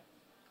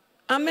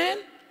 Amen?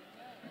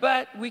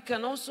 But we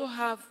can also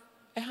have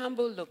a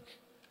humble look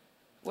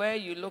where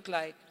you look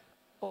like,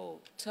 oh,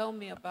 tell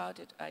me about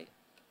it.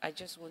 I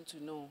just want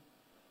to know,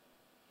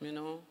 you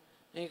know.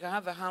 And you can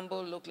have a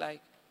humble look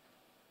like,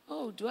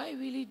 oh, do I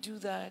really do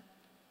that?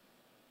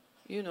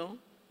 You know,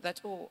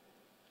 that, oh,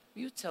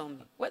 you tell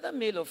me, whether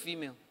male or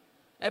female.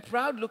 A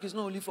proud look is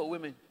not only for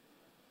women.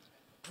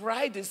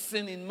 Pride is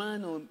sin in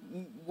man or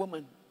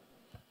woman.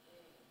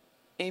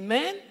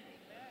 Amen?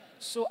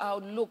 So our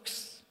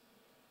looks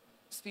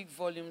speak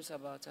volumes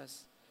about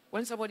us.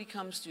 When somebody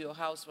comes to your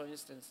house, for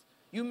instance,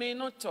 you may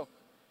not talk,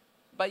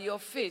 but your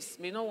face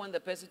may not want the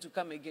person to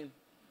come again.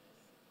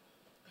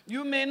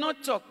 You may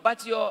not talk,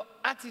 but your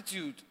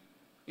attitude.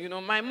 You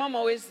know, my mom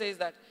always says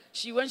that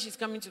when she's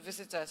coming to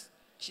visit us,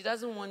 she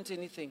doesn't want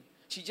anything.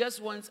 She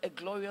just wants a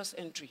glorious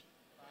entry.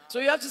 So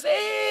you have to say,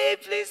 hey,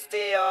 please,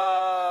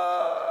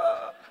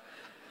 Theo.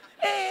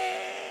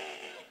 Hey.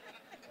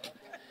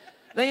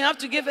 Then you have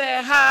to give her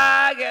a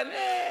hug and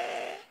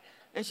hey.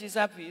 And she's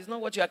happy. It's not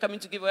what you are coming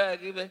to give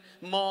her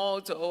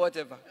malt or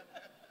whatever.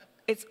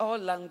 It's all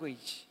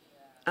language.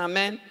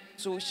 Amen.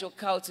 So we shall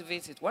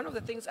cultivate it. One of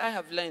the things I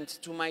have learned,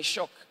 to my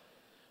shock,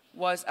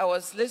 was I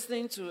was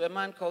listening to a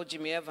man called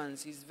Jimmy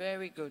Evans. He's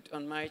very good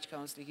on marriage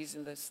counseling. He's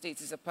in the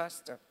States. He's a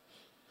pastor.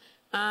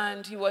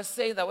 And he was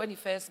saying that when he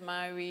first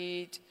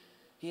married,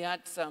 he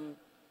had some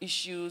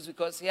issues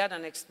because he had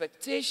an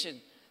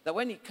expectation that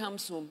when he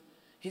comes home,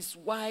 his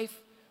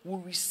wife will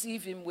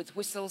receive him with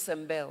whistles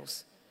and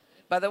bells.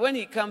 But that when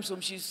he comes home,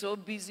 she's so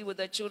busy with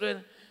the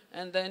children,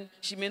 and then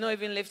she may not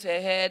even lift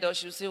her head, or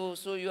she'll say, oh,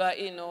 so you are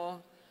in, or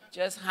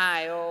just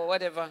hi, or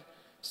whatever.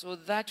 So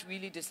that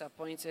really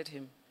disappointed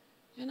him.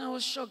 And I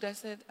was shocked. I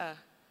said, I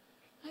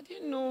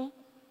didn't know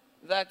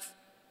that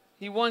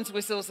he wants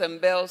whistles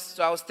and bells,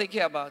 so I was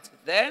thinking about it.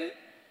 Then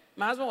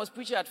my husband was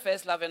preaching at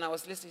First Love, and I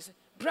was listening. He said,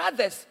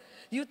 brothers,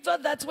 you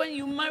thought that when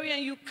you marry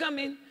and you come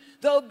in,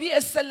 there will be a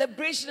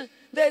celebration.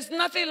 There's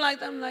nothing like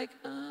that. I'm like,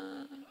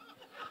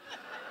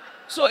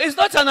 So it's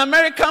not an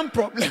American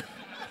problem.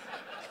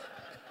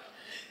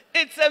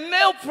 It's a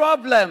male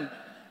problem.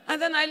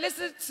 And then I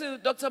listened to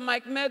Dr.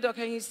 Mike Murdock,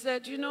 and he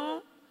said, you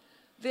know,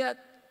 there are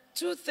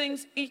two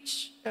things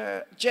each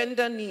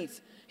gender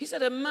needs. He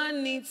said a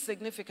man needs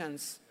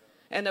significance,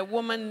 and a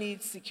woman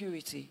needs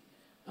security.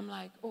 I'm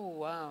like, oh,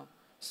 wow.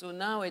 So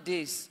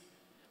nowadays,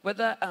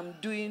 whether I'm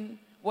doing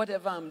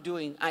whatever I'm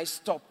doing, I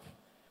stop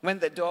when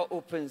the door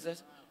opens.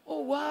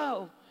 Oh,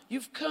 wow,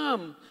 you've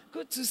come.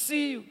 Good to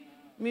see you.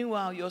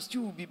 Meanwhile, your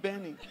stew will be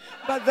burning.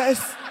 But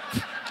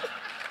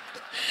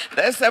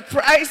there's a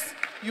price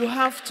you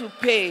have to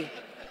pay,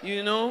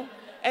 you know.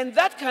 And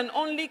that can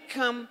only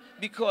come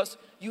because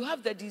you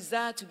have the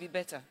desire to be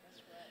better.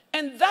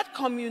 And that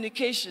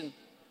communication,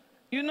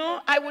 you know,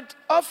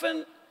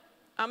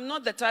 I'm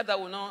not the type that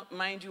will not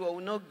mind you or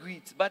will not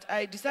greet, but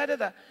I decided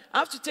that I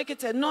have to take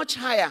it a notch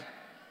higher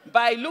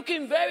by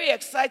looking very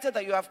excited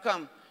that you have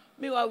come.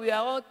 Meanwhile, we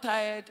are all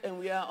tired and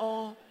we are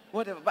all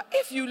whatever. But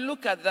if you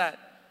look at that,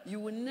 you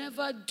will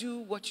never do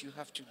what you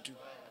have to do,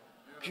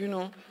 you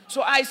know.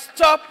 So I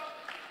stop,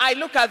 I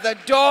look at the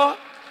door,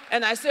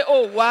 and I say,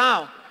 oh,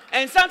 wow.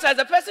 And sometimes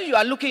the person you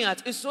are looking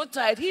at is so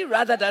tired, he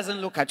rather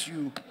doesn't look at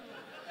you.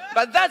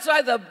 But that's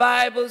why the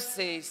Bible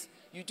says,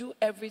 you do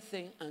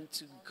everything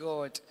unto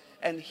God,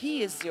 and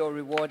he is your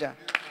rewarder.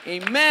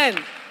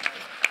 Amen.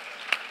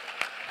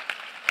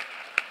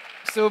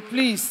 So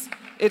please,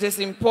 it is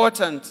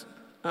important.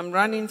 I'm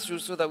running through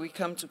so that we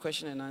come to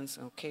question and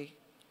answer, okay?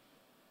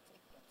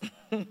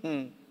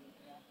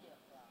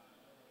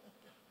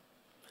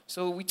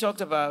 So we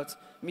talked about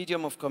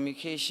medium of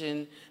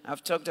communication.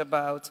 I've talked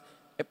about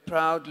a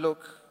proud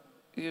look,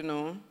 you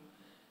know.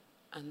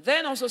 And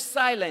then also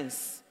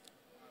silence.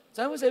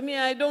 Someone say, me,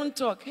 I don't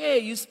talk. Hey,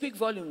 you speak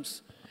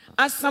volumes.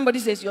 As somebody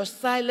says, your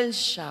silence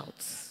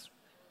shouts.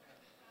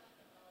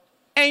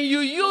 And you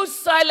use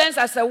silence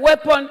as a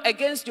weapon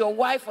against your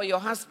wife or your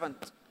husband.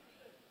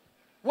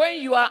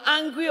 When you are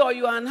angry or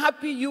you are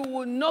unhappy, you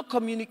will not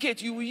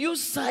communicate. You will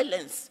use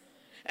silence.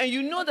 And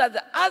you know that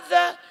the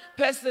other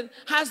person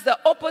has the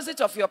opposite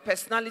of your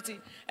personality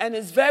and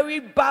is very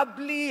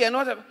bubbly and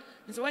whatever.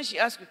 And so when she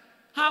asks you,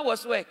 how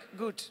was work?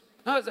 Good.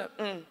 How was that?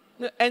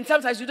 And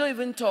sometimes you don't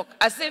even talk,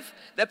 as if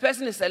the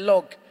person is a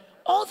log.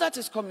 All that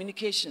is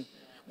communication.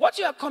 What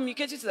you are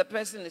communicating to the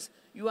person is,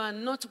 you are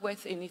not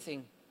worth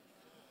anything.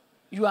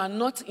 You are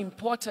not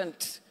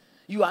important.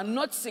 You are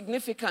not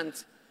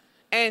significant.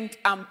 And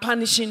I'm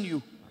punishing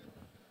you.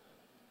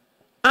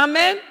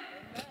 Amen?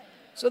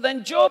 So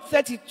then Job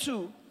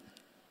 32,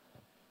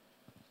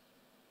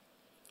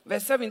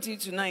 verse 17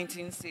 to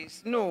 19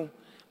 says, no,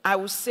 I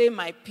will say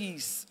my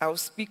peace. I will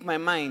speak my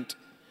mind.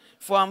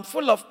 For I'm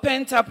full of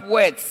pent-up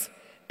words,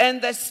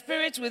 and the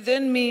spirit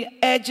within me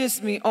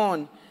urges me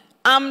on.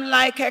 I'm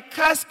like a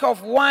cask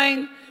of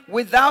wine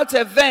without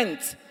a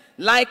vent,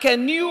 like a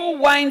new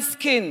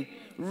wineskin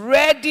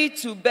ready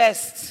to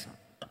burst.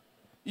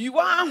 You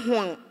are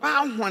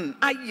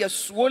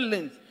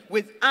swollen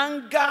with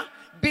anger,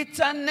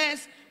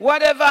 bitterness,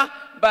 whatever,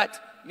 but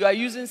you are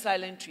using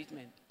silent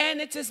treatment.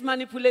 And it is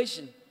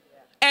manipulation.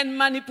 And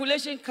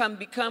manipulation can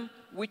become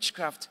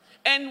witchcraft.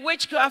 And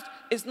witchcraft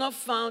is not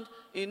found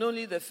in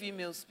only the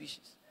female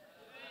species.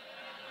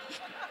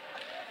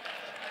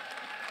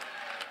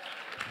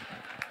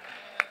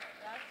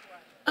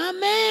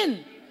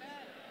 Amen.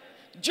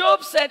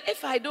 Job said,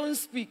 if I don't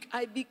speak,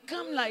 I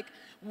become like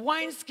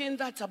wineskin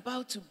that's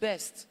about to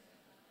burst.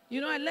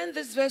 You know, I learned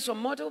this verse from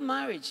Model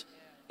Marriage.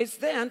 It's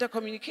there under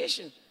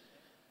communication.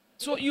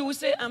 So you will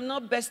say, I'm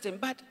not bursting,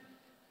 but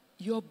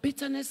your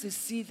bitterness is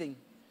seething.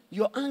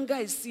 Your anger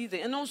is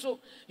seething. And also,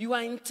 you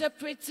are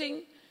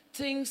interpreting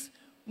things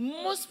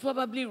most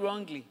probably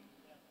wrongly.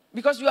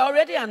 Because you are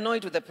already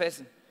annoyed with the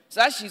person.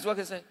 So as she's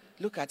walking, say,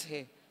 look at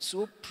her.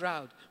 So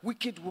proud,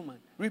 wicked woman,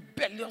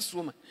 rebellious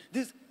woman.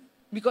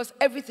 Because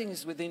everything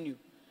is within you.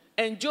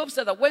 And Job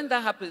said that when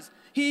that happens,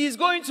 he is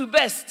going to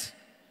burst.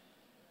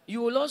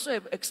 You will also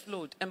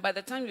explode. And by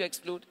the time you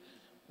explode,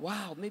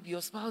 wow, maybe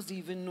your spouse didn't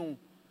even know.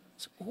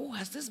 So, oh,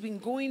 has this been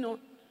going on?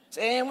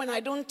 Say, when I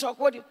don't talk,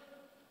 what do you...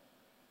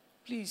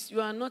 Please, you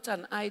are not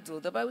an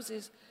idol. The Bible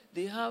says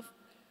they have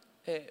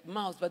a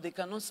mouth, but they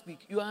cannot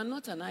speak. You are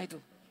not an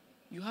idol.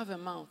 You have a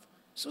mouth.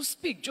 So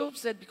speak. Job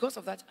said, because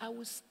of that, I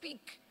will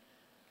speak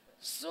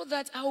so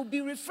that I will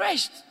be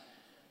refreshed.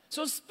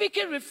 So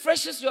speaking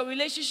refreshes your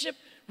relationship,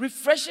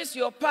 refreshes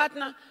your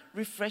partner,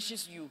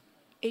 refreshes you.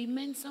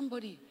 Amen,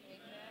 somebody. Amen.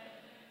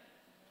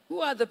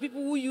 Who are the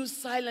people who use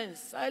silence,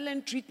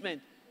 silent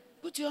treatment?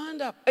 Put your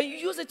hand up. And you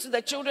use it to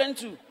the children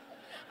too.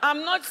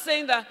 I'm not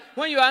saying that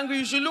when you're angry,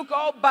 you should look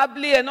all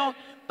bubbly and all.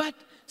 But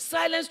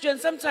silence you, and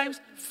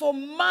sometimes for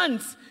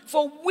months,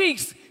 for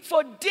weeks,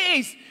 for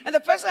days. And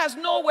the person has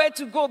nowhere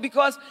to go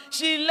because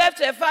she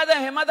left her father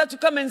and her mother to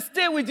come and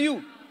stay with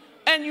you.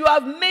 And you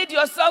have made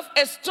yourself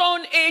a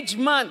Stone Age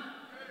man.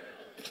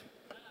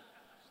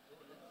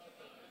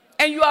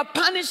 And you are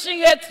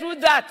punishing her through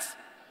that.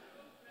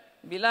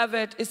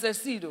 Beloved, it's a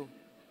seed.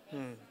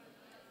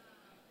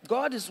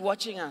 God is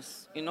watching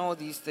us in all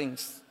these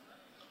things.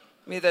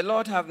 May the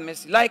Lord have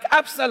mercy. Like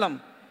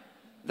Absalom,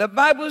 the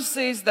Bible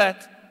says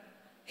that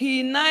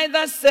he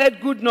neither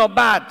said good nor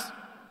bad.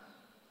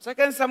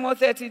 2 Samuel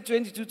 13,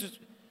 22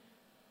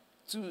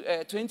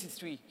 to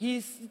 23.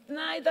 He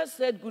neither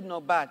said good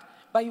nor bad,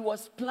 but he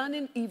was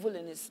planning evil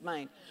in his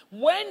mind.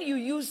 When you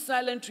use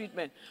silent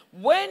treatment,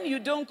 when you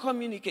don't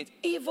communicate,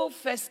 evil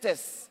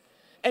festers,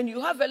 and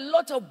you have a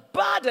lot of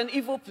bad and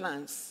evil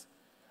plans,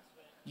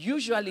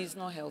 usually it's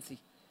not healthy.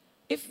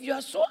 If you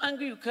are so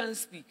angry you can't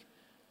speak,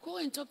 go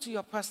and talk to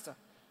your pastor.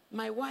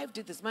 My wife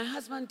did this, my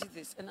husband did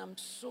this, and I'm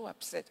so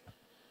upset.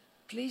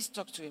 Please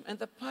talk to him. And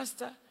the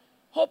pastor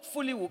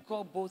hopefully will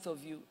call both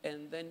of you,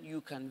 and then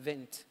you can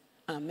vent.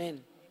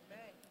 Amen.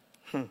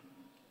 Amen.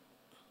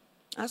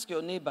 Ask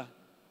your neighbor,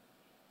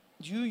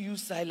 do you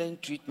use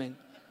silent treatment?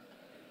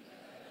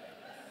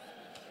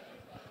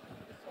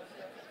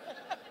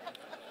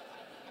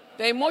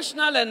 The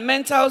emotional and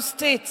mental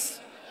states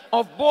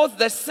of both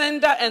the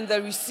sender and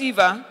the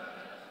receiver.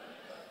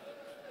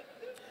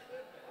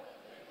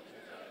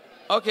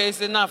 Okay,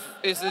 it's enough.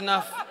 It's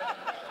enough.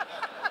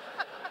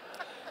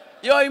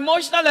 Your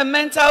emotional and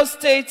mental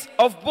state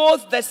of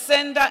both the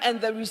sender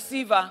and the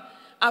receiver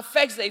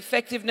affects the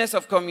effectiveness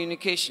of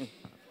communication.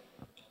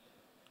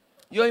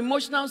 Your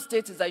emotional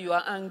state is that you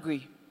are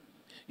angry.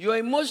 Your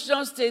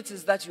emotional state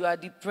is that you are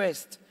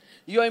depressed.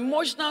 Your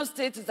emotional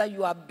state is that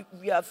you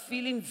are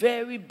feeling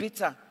very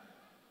bitter,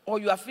 or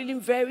you are feeling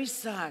very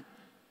sad.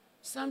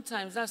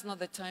 Sometimes that's not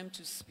the time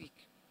to speak.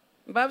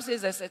 The Bible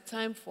says there's a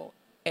time for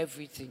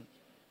everything.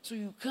 So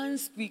you can't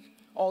speak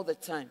all the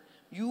time.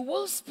 You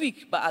will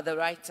speak, but at the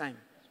right time.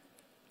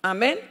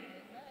 Amen?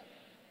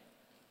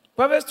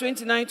 Proverbs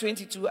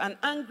 29:22, an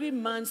angry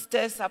man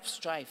stirs up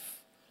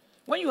strife.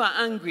 When you are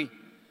angry,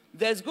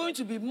 there's going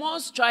to be more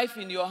strife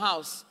in your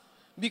house.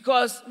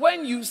 Because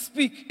when you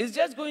speak, it's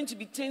just going to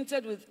be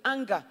tainted with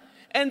anger.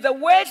 And the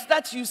words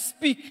that you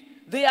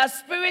speak, they are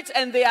spirit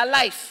and they are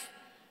life.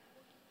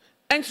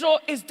 And so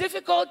it's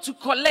difficult to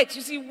collect.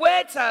 You see,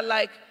 words are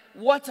like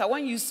water.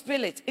 When you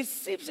spill it, it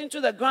seeps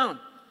into the ground.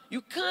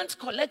 You can't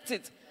collect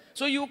it.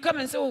 So you come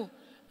and say, oh,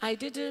 I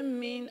didn't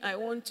mean I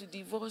want to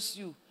divorce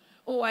you.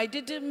 Oh, I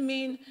didn't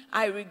mean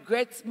I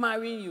regret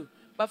marrying you.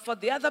 But for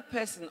the other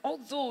person,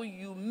 although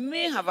you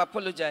may have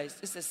apologized,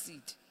 it's a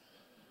seed.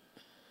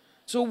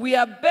 So we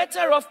are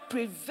better off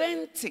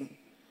preventing.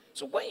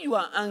 So when you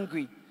are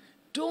angry,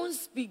 don't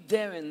speak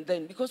there and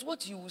then, because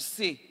what you will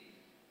say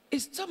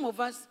is, some of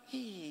us,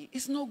 hey,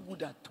 it's not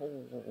good at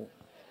all.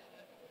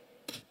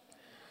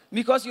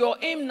 Because your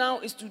aim now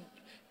is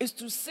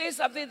to say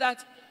something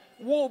that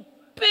will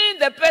pain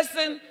the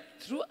person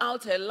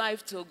throughout her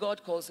life till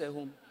God calls her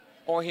home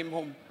or him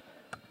home.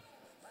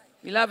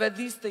 Beloved,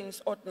 these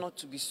things ought not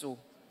to be so.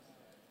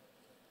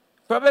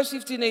 Proverbs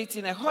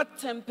 15:18, a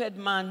hot-tempered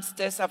man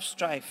stirs up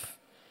strife,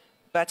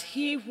 but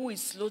he who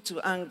is slow to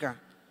anger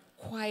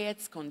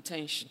quiets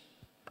contention.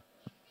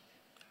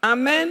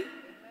 Amen?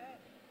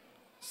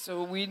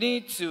 So we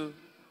need to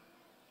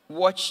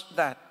watch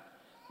that.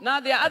 Now,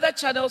 there are other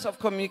channels of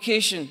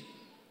communication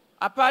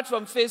apart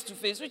from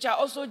face-to-face, which are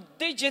also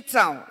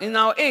digital in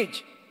our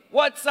age.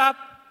 WhatsApp,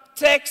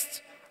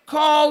 text,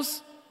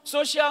 calls,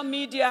 social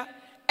media,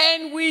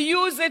 and we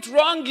use it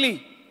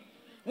wrongly.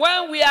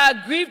 When we are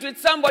aggrieved with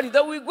somebody,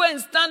 then we go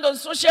and stand on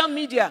social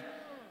media.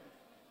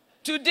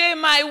 Today,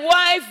 my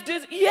wife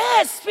did.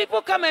 Yes,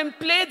 people come and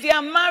play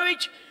their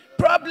marriage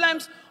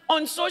problems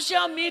on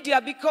social media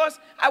because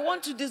I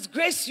want to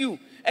disgrace you,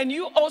 and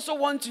you also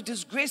want to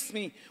disgrace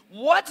me.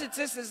 What it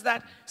is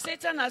that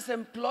Satan has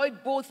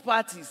employed both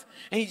parties,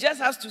 and he just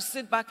has to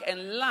sit back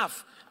and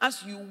laugh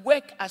as you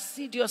work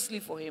assiduously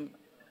for him.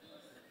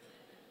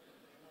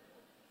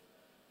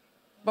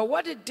 But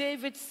what did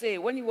David say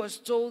when he was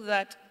told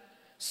that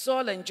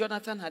Saul and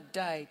Jonathan had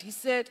died? He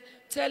said,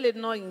 tell it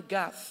not in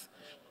Gath.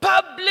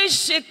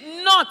 Publish it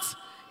not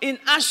in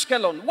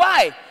Ashkelon.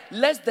 Why?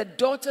 Lest the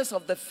daughters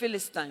of the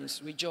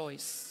Philistines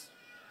rejoice.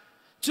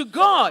 To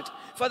God,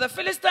 for the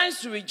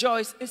Philistines to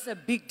rejoice is a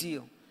big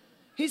deal.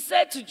 He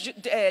said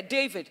to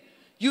David,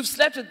 you've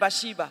slept with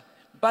Bathsheba,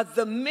 but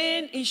the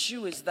main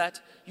issue is that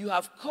you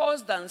have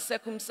caused the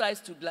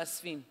uncircumcised to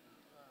blaspheme.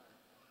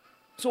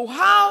 So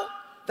how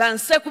the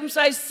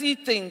uncircumcised see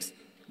things,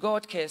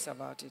 God cares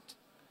about it.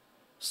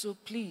 So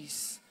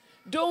please,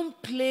 don't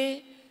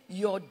play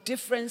your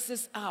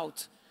differences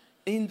out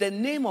in the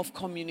name of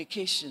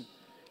communication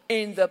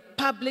in the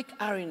public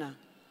arena.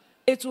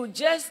 It will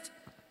just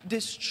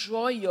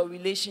destroy your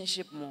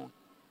relationship more.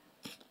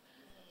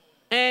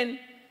 And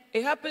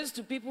it happens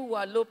to people who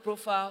are low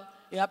profile.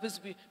 It happens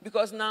to be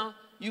because now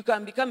you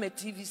can become a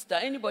TV star.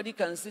 Anybody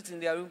can sit in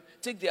their room,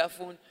 take their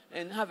phone,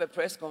 and have a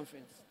press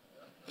conference.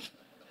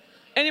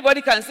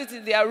 Anybody can sit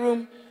in their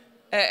room,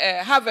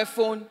 have a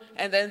phone,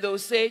 and then they'll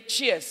say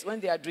cheers when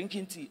they are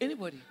drinking tea.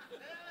 Anybody.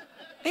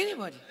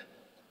 Anybody.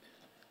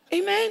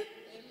 Amen? Amen.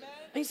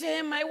 And you say,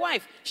 hey, my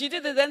wife, she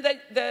did it. Then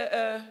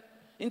the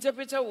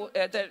interpreter,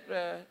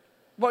 the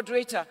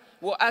moderator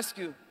will ask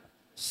you,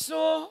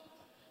 so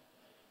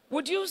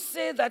would you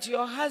say that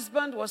your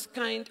husband was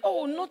kind?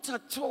 Oh, not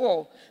at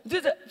all.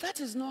 That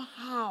is not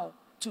how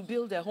to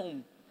build a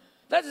home.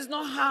 That is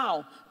not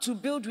how to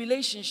build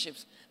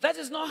relationships. That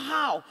is not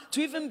how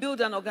to even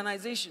build an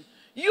organization.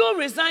 You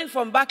resign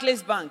from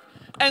Barclays Bank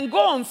and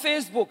go on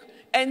Facebook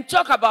and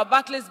talk about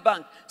Barclays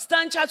Bank.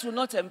 Stanchart will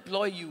not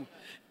employ you.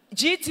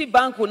 GT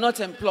Bank will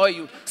not employ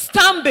you.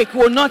 Stanbic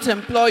will not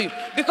employ you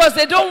because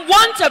they don't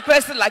want a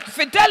person like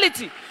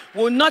Fidelity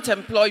will not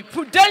employ you.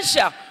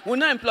 Prudential will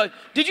not employ you.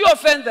 Did you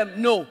offend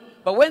them? No.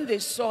 But when they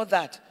saw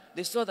that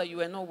you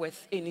were not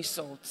worth any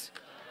salt.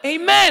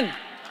 Amen.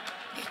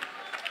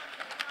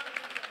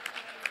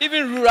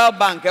 Even Rural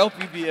Bank,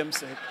 LPBM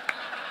said.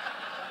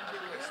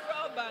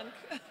 Rural Bank.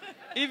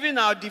 Even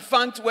our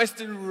defunct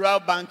Western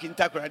Rural Bank in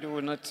Takoradi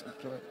will not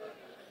employ.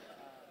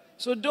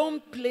 So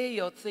don't play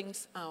your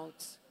things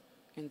out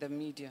in the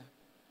media.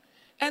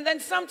 And then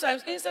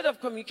sometimes, instead of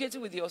communicating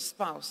with your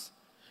spouse,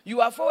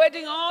 you are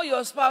forwarding all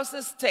your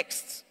spouse's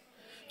texts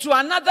to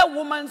another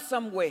woman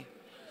somewhere.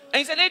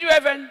 And you say, Lady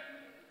Reverend,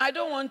 I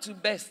don't want to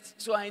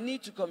best, so I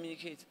need to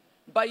communicate.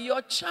 But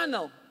your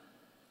channel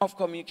of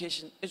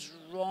communication is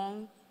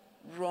wrong,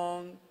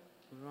 wrong,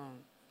 wrong.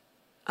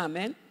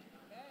 Amen?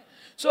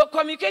 So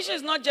communication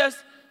is not just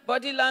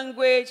body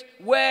language,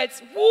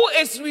 words. Who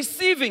is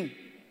receiving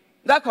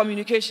that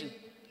communication?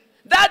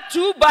 That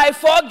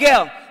 2x4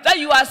 girl that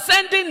you are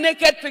sending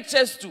naked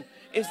pictures to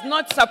is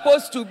not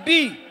supposed to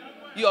be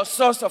your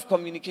source of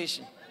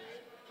communication.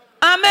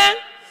 Amen?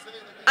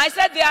 I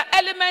said there are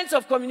elements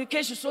of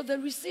communication. So the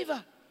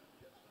receiver.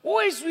 Who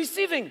is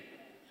receiving?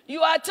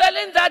 You are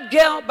telling that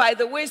girl by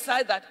the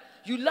wayside that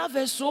you love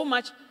her so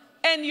much,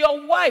 and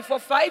your wife for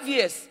 5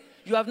 years,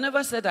 you have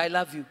never said, I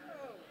love you.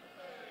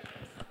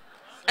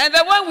 And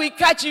then when we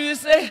catch you, you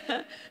say,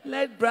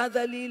 let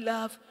brotherly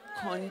love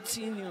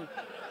continue.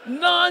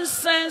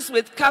 Nonsense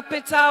with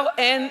capital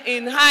N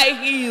in high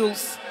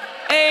heels.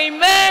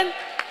 Amen.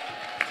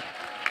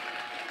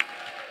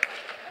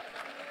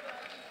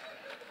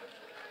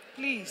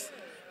 Please,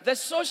 the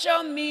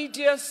social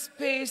media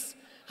space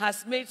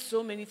has made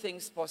so many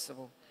things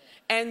possible.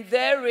 And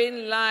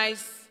therein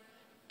lies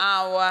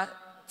our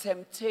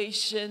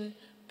temptation,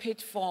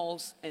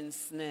 pitfalls, and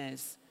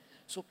snares.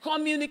 So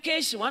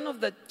communication, one of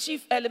the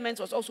chief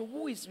elements was also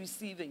who is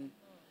receiving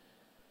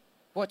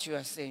what you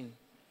are saying.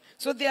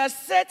 So there are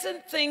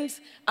certain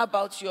things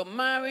about your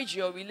marriage,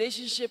 your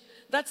relationship,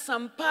 that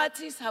some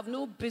parties have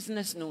no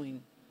business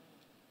knowing.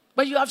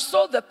 But you have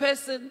sold the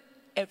person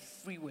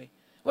everywhere.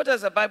 What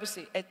does the Bible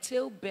say? A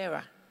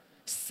talebearer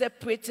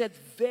separated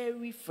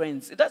very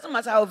friends. It doesn't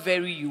matter how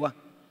very you are.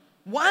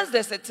 Once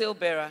there's a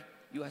talebearer,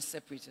 you are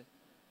separated.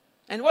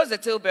 And what's the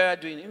talebearer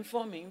doing?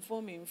 Informing.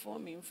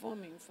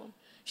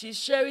 She's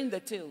sharing the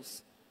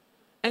tales.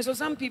 And so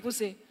some people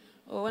say,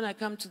 oh, when I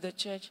come to the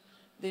church,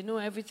 they know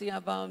everything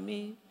about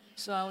me,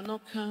 so I will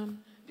not come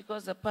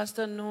because the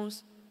pastor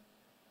knows.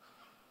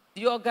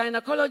 Your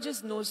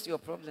gynecologist knows your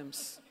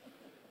problems.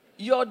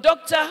 Your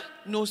doctor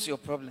knows your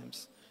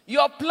problems.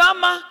 Your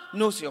plumber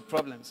knows your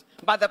problems.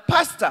 But the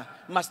pastor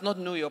must not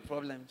know your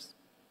problems.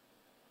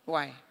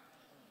 Why?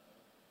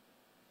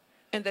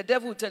 And the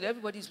devil will tell you,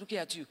 everybody is looking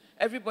at you.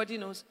 Everybody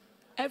knows.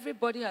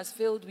 Everybody has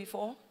failed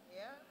before.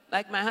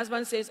 Like my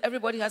husband says,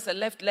 everybody has a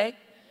left leg.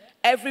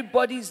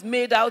 Everybody is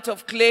made out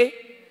of clay.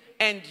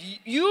 And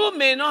you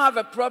may not have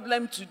a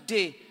problem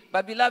today.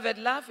 But beloved,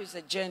 life is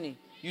a journey.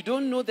 You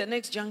don't know the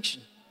next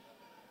junction.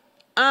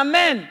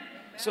 Amen.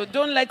 So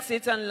don't let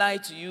Satan lie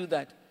to you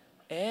that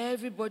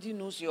everybody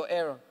knows your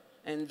error.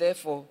 And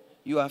therefore,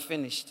 you are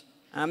finished.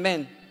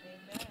 Amen.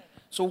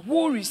 So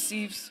who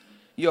receives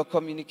your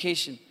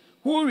communication?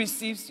 Who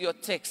receives your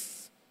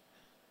texts?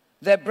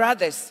 The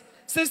brothers.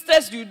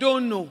 Sisters you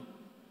don't know.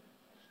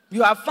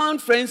 You have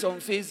found friends on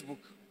Facebook.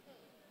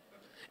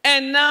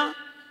 And now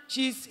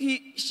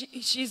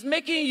she's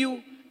making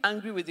you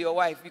angry with your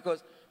wife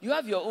because you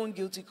have your own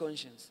guilty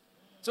conscience.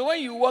 So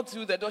when you walk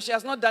through the door, she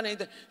has not done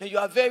anything, and you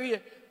are very,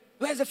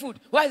 where's the food?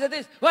 Why is it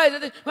this? Why is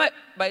it this? Why?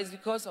 But it's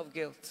because of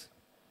guilt.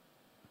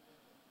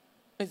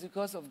 It's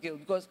because of guilt,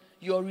 because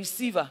your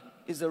receiver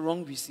is the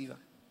wrong receiver.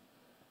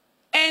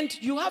 And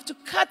you have to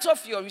cut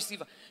off your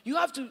receiver. You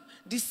have to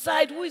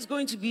decide who is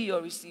going to be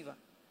your receiver.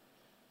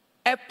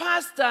 A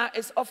pastor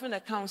is often a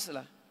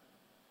counselor.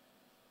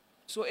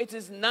 So it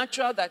is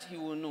natural that he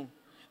will know.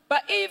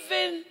 But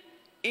even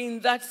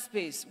in that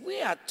space,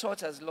 we are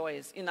taught as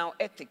lawyers in our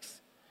ethics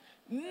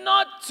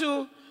not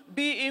to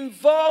be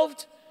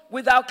involved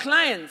with our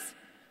clients.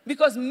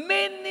 Because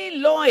many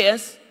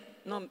lawyers,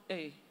 not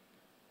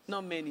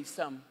many,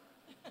 some,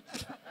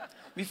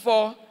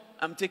 before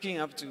I'm taking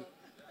up to,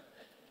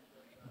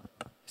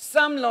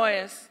 some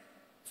lawyers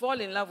fall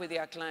in love with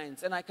their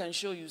clients, and I can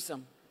show you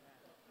some.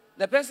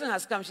 The person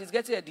has come, she's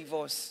getting a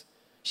divorce.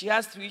 She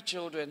has 3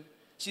 children.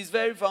 She's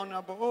very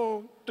vulnerable.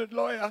 Oh, the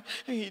lawyer,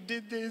 he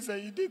did this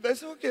and he did that. I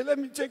said, okay, let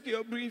me take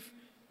your brief.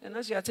 And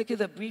as you are taking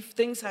the brief,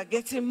 things are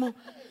getting more.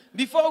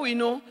 Before we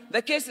know,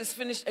 the case is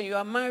finished and you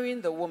are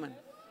marrying the woman.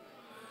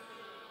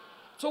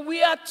 So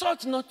we are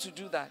taught not to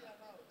do that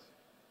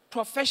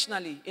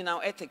professionally in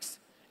our ethics.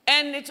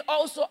 And it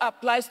also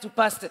applies to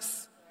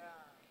pastors.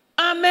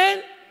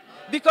 Amen.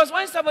 Because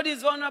when somebody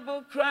is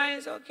vulnerable,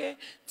 cries, okay,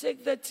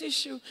 take the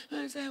tissue.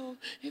 And I say, oh,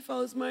 if I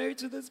was married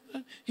to this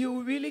man, he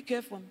would really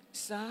care for me.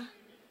 Sir?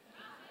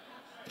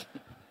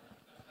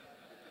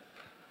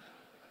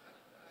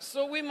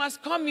 So we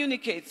must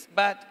communicate,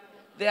 but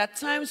there are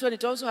times when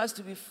it also has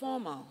to be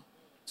formal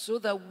so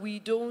that we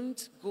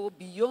don't go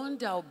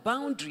beyond our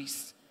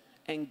boundaries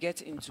and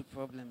get into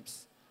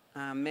problems.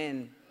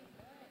 Amen.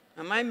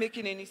 Am I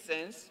making any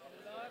sense?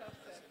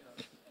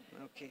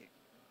 Okay.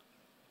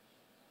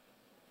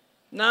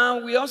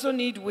 Now, we also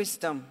need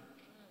wisdom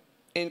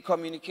in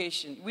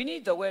communication. We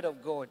need the word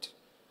of God.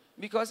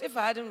 Because if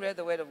I hadn't read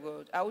the word of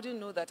God, I wouldn't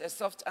know that a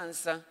soft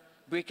answer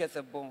breaketh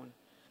a bone.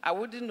 I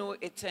wouldn't know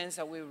it turns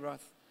away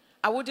wrath.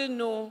 I wouldn't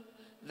know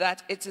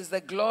that it is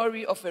the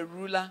glory of a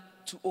ruler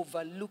to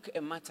overlook a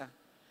matter.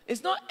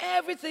 It's not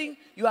everything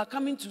you are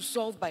coming to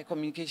solve by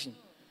communication.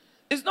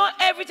 It's not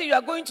everything you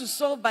are going to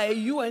solve by a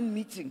UN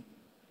meeting.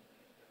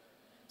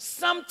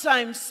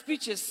 Sometimes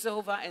speech is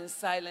silver and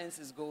silence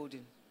is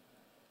golden.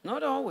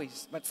 Not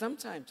always, but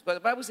sometimes. But the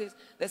Bible says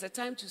there's a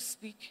time to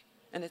speak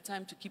and a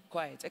time to keep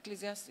quiet.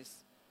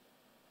 Ecclesiastes.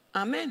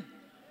 Amen.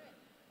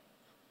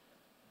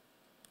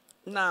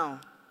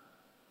 Now,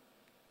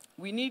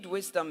 we need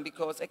wisdom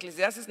because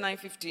Ecclesiastes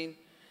 9:15,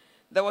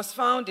 there was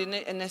found in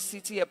a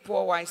city a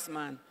poor wise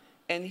man,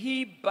 and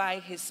he by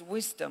his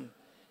wisdom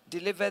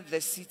delivered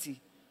the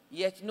city,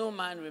 yet no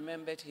man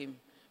remembered him.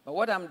 But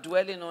what I'm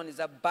dwelling on is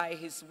that by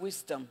his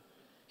wisdom,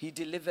 he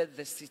delivered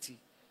the city.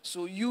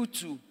 So you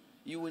too,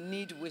 you will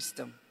need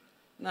wisdom.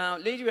 Now,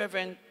 Lady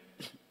Reverend,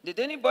 did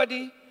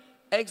anybody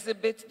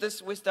exhibit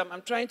this wisdom?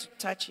 I'm trying to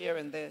touch here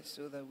and there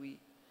so that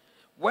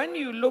when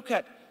you look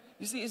at,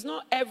 you see, it's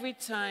not every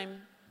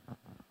time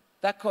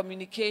that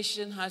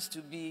communication has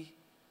to be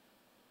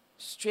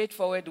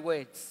straightforward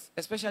words,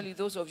 especially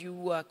those of you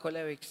who are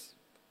cholerics.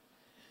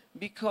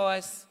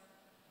 Because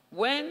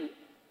when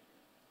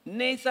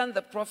Nathan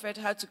the prophet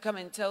had to come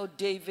and tell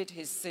David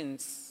his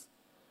sins,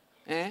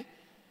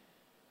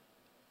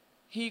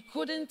 he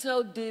couldn't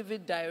tell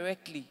David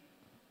directly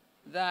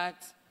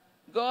that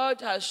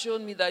God has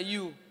shown me that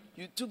you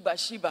took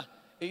Bathsheba.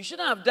 You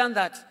shouldn't have done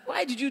that.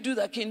 Why did you do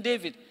that, King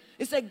David?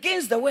 It's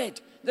against the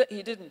word.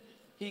 He didn't.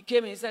 He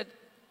came and he said,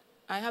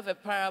 I have a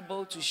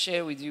parable to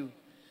share with you.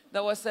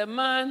 There was a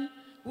man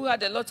who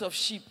had a lot of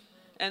sheep,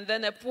 and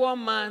then a poor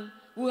man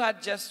who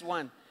had just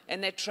one.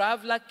 And a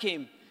traveler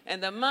came,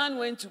 and the man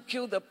went to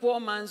kill the poor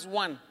man's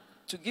one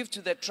to give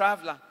to the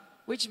traveler,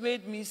 which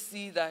made me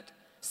see that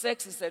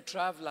sex is a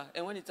traveler,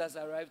 and when it has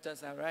arrived,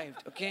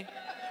 okay?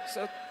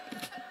 So,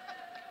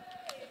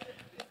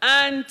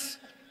 and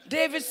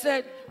David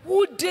said,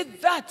 who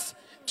did that?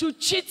 To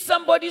cheat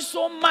somebody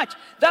so much,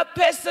 that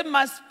person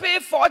must pay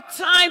 4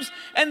 times,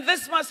 and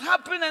this must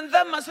happen, and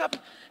that must happen.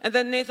 And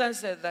then Nathan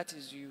said, that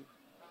is you.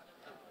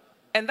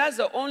 And that's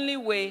the only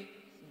way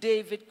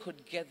David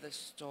could get the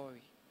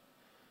story.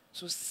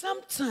 So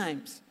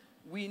sometimes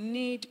we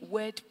need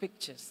word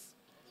pictures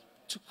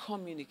to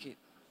communicate.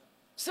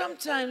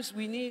 Sometimes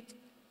we need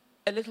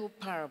a little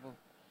parable.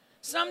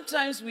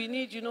 Sometimes we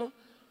need,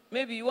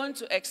 maybe you want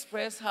to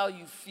express how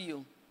you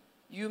feel.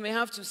 You may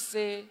have to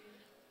say,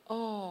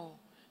 oh,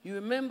 You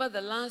remember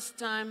the last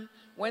time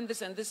when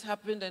this and this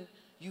happened and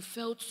you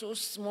felt so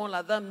small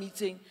at that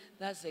meeting?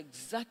 That's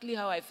exactly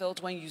how I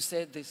felt when you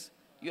said this.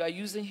 You are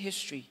using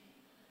history,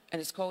 and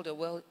it's called a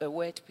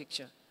word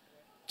picture,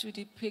 to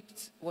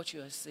depict what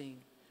you are saying.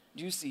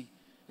 Do you see?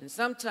 And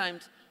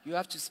sometimes you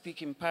have to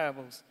speak in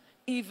parables,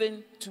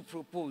 even to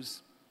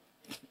propose.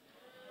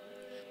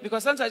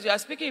 Because sometimes you are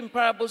speaking in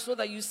parables so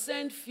that you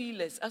send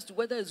feelers as to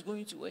whether it's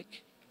going to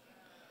work.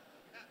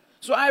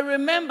 So I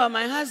remember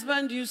my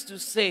husband used to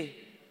say,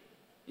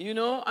 you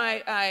know,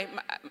 I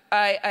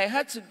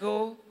had to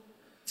go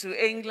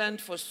to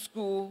England for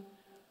school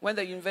when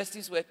the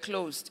universities were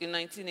closed in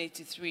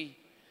 1983.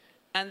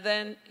 And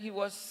then he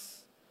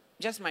was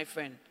just my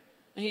friend.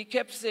 And he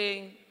kept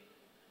saying,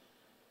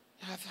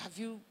 have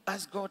you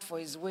asked God for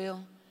his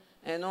will?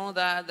 And all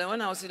that. Then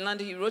when I was in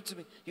London, he wrote to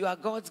me, you are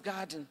God's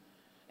garden.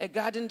 A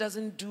garden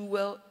doesn't do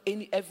well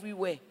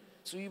everywhere.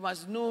 So you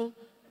must know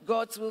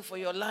God's will for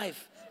your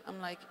life. I'm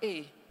like,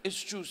 hey,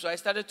 it's true. So I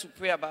started to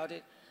pray about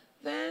it.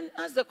 Then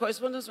as the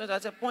correspondence went,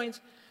 at a point,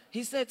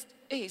 he said,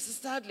 hey,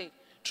 Sister Adelaide,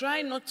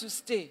 try not to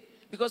stay.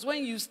 Because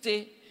when you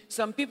stay,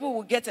 some people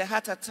will get a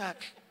heart attack.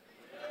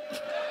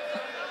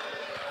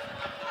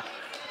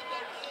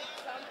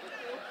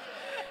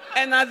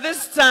 And at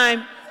this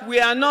time, we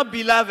are not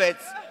beloved.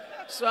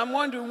 So I'm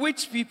wondering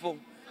which people.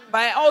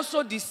 But I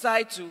also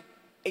decide to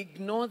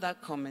ignore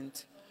that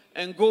comment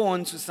and go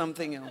on to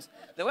something else.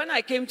 Then when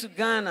I came to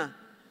Ghana,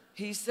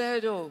 he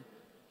said, oh,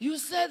 you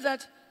said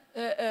that,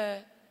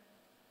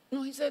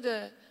 he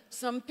said,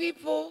 some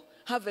people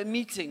have a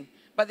meeting,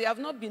 but they have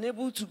not been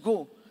able to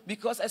go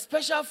because a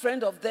special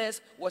friend of theirs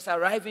was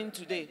arriving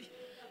today.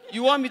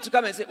 You want me to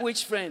come and say,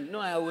 which friend? No,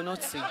 I will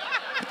not say.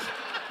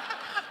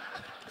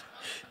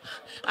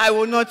 I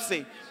will not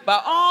say.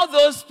 But all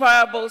those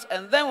parables,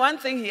 and then one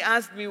thing he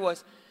asked me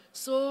was,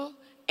 so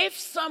if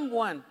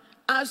someone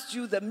asked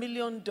you the $1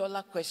 million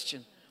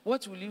question,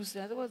 what will you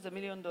say? I said, what's the $1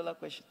 million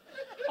question?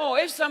 Oh,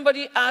 if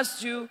somebody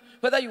asked you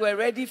whether you were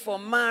ready for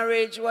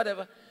marriage,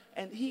 whatever.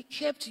 And he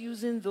kept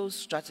using those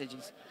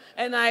strategies.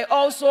 And I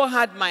also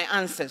had my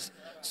answers.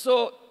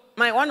 So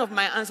one of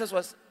my answers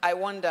was, I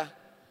wonder.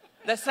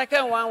 The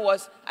second one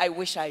was, I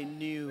wish I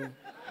knew.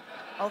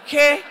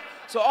 Okay?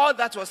 So all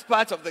that was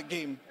part of the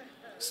game.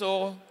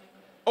 So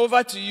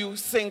over to you,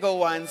 single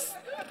ones.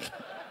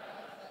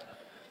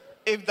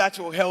 If that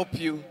will help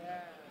you.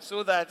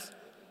 So that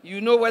you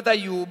know whether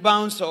you will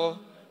bounce or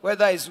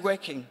whether it's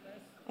working.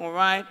 All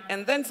right?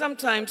 And then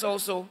sometimes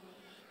also,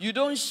 you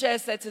don't share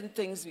certain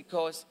things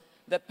because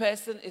the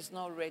person is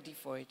not ready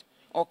for it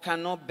or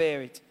cannot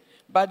bear it.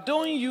 But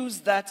don't use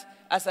that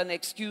as an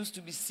excuse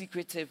to be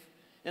secretive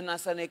and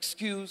as an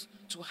excuse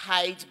to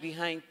hide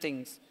behind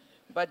things.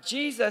 But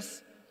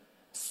Jesus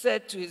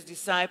said to his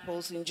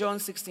disciples in John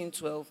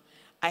 16:12,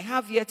 I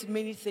have yet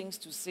many things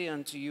to say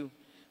unto you,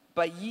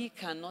 but ye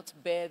cannot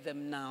bear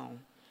them now.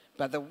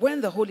 But when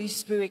the Holy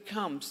Spirit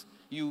comes,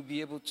 you will be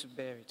able to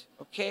bear it.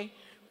 Okay?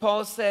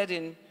 Paul said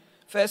in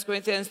 1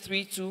 Corinthians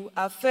 3:2,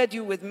 I fed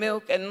you with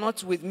milk and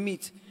not with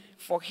meat,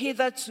 for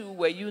hitherto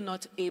were you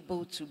not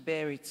able to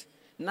bear it.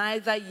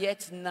 Neither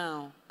yet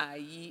now are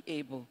ye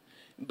able.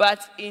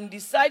 But in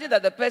deciding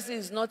that the person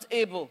is not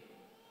able,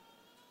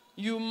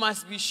 you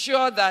must be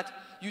sure that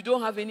you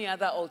don't have any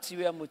other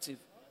ulterior motive.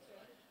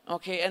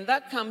 Okay? And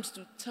that comes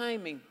to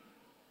timing.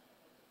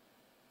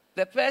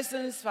 The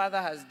person's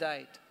father has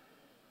died.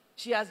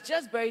 She has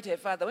just buried her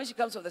father. When she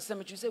comes from the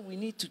cemetery, she said, we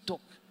need to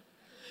talk.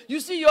 You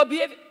see your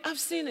behavior. I've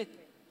seen it.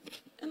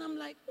 And I'm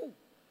like, oh,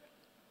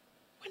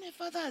 when her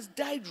father has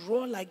died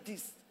raw like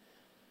this,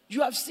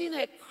 you have seen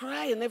her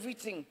cry and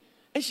everything.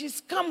 And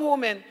she's come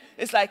home and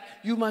it's like,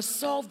 you must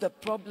solve the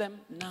problem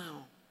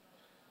now.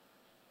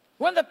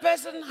 When the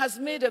person has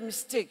made a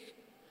mistake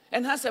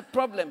and has a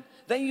problem,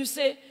 then you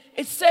say,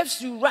 it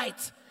serves you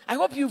right. I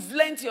hope you've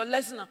learned your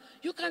lesson now.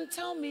 You can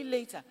tell me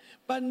later,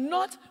 but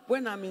not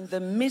when I'm in the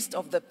midst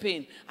of the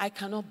pain. I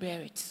cannot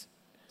bear it.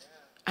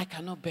 I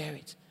cannot bear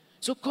it.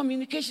 So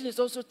communication is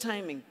also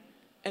timing.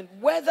 And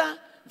whether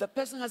the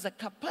person has a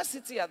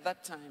capacity at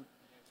that time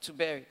to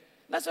bear it.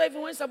 That's why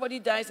even when somebody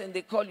dies and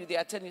they call you, they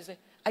attend you, say,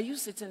 are you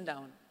sitting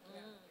down?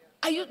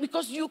 Are you?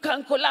 Because you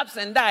can collapse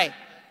and die.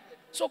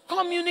 So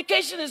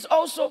communication is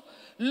also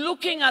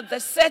looking at the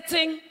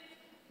setting,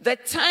 the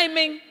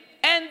timing,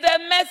 and the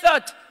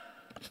method.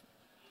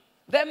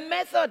 The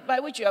method by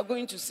which you are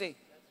going to say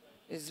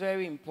is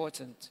very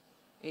important.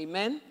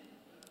 Amen?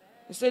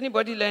 Is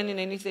anybody learning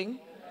anything?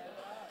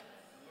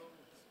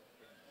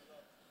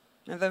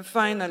 And then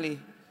finally,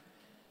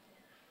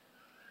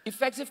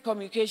 effective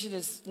communication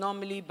is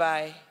normally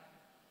by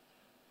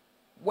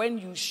when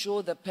you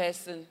show the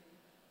person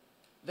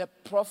the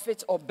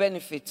profit or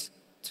benefit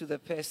to the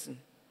person.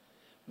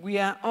 We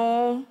are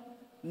all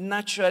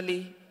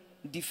naturally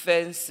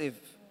defensive.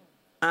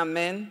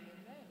 Amen?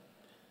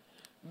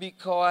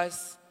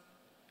 Because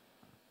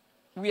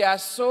we are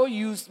so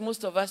used,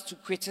 most of us, to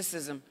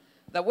criticism,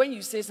 that when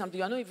you say something,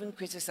 you are not even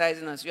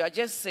criticizing us. You are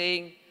just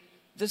saying,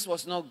 this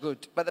was not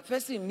good. But the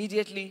person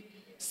immediately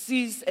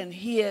sees and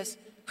hears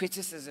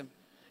criticism.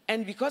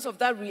 And because of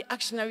that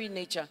reactionary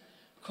nature,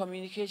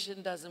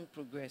 communication doesn't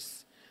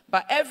progress.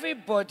 But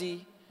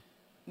everybody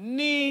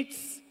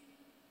needs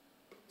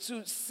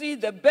to see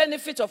the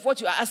benefit of what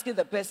you are asking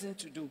the person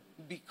to do,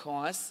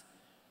 because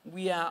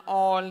we are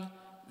all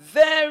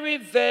very,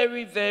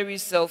 very, very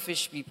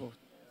selfish people.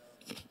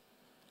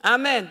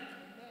 Amen.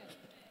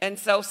 And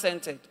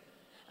self-centered.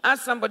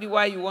 Ask somebody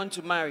why you want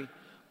to marry.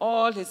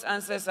 All his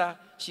answers are,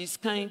 she's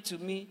kind to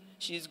me,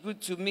 she's good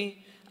to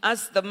me.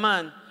 Ask the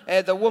man,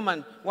 the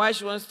woman, why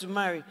she wants to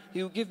marry.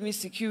 He will give me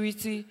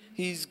security,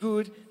 he's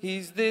good,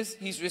 he's this,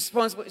 he's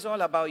responsible. It's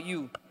all about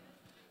you.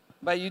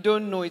 But you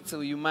don't know it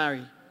till you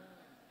marry.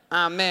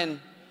 Amen.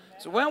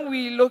 So when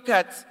we look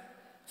at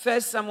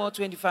 1 Samuel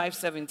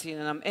 25:17,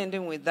 and I'm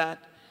ending with that.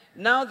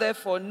 Now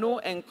therefore know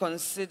and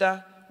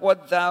consider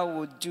what thou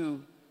would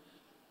do.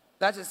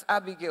 That is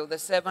Abigail, the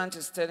servant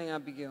is telling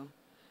Abigail.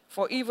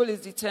 For evil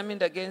is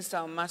determined against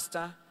our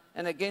master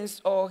and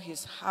against all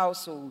his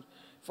household.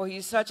 For he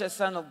is such a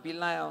son of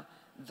Belial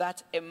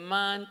that a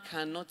man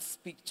cannot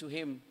speak to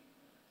him.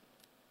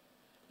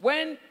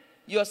 When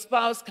your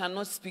spouse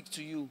cannot speak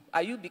to you,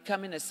 are you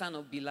becoming a son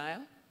of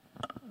Belial?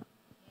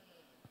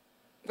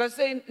 Because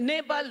saying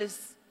Nabal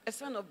is a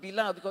son of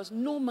Belial because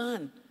no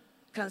man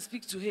can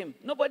speak to him.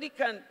 Nobody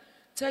can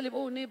tell him,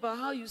 oh, neighbor,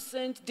 how you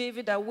sent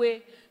David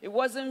away, it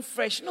wasn't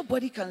fresh.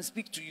 Nobody can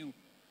speak to you.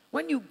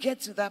 When you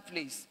get to that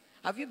place,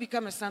 have you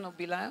become a son of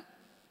Belial?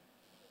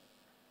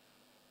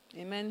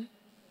 Amen.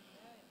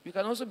 You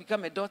can also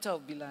become a daughter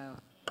of Belial.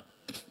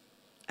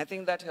 I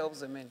think that helps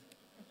the men.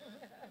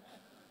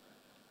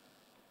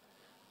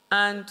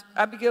 And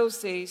Abigail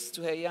says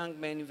to her young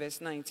men in verse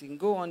 19,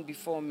 go on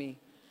before me.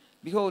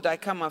 Behold, I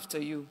come after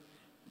you.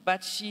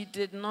 But she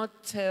did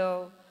not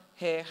tell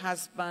her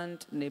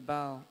husband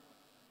Nabal,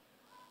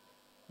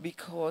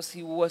 because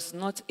he was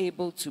not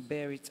able to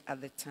bear it at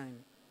the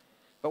time.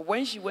 But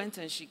when she went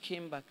and she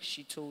came back,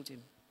 she told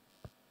him.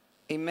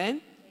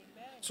 Amen?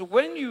 Amen. So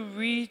when you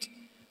read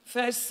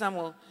 1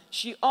 Samuel,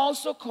 she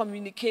also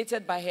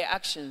communicated by her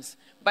actions.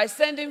 By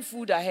sending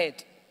food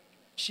ahead,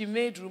 she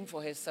made room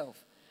for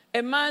herself.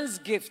 A man's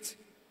gift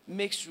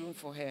makes room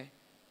for her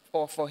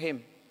or for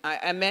him.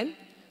 Amen?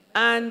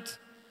 And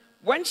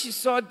when she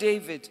saw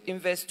David in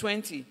verse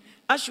 20,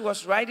 as she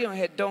was riding on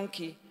her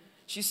donkey,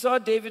 she saw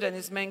David and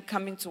his men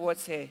coming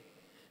towards her.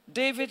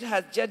 David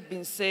had just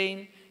been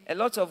saying a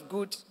lot of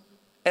good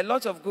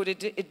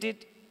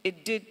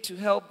it did to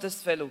help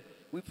this fellow.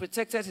 We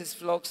protected his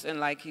flocks and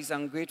like he's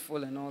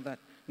ungrateful and all that.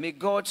 May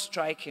God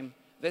strike him.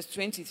 Verse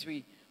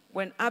 23,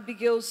 when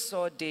Abigail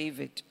saw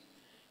David,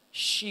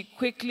 she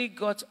quickly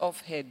got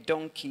off her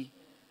donkey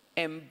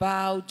and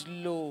bowed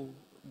low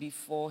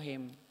before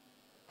him.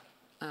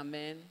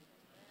 Amen.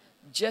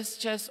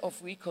 Gestures of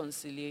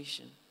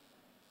reconciliation.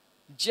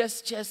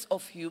 Gestures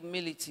of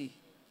humility.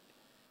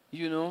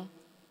 You know,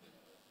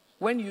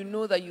 when you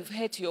know that you've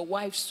hurt your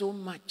wife so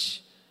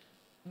much,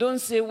 don't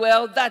say,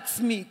 well, that's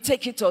me,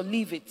 take it or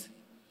leave it.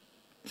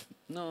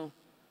 No.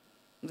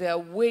 There are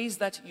ways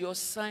that your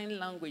sign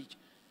language,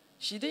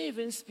 she didn't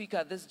even speak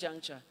at this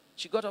juncture.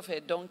 She got off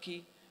her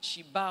donkey,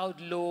 she bowed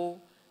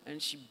low,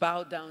 and she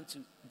bowed down to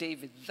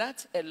David.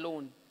 That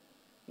alone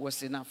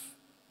was enough.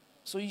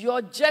 So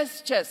your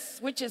gestures,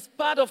 which is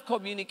part of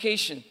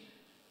communication,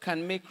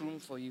 can make room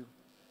for you.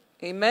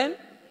 Amen? Amen?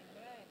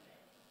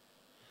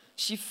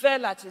 She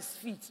fell at his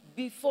feet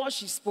before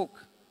she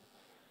spoke.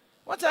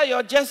 What are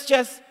your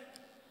gestures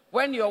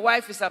when your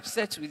wife is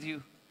upset with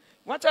you?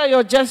 What are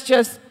your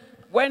gestures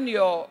when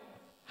your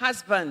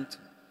husband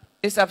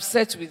is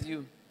upset with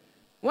you?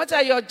 What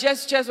are your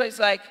gestures where it's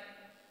like,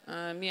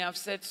 me, I've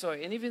said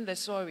sorry, and even the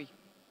sorry.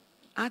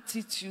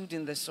 Attitude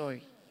in the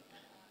sorry.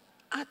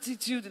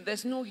 Attitude,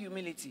 there's no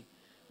humility.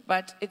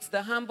 But it's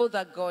the humble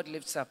that God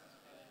lifts up.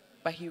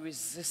 But he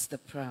resists the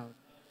proud.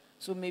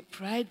 So may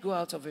pride go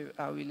out of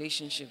our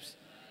relationships.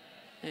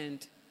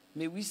 And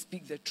may we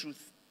speak the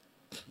truth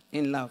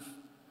in love.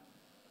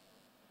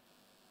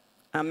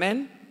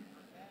 Amen?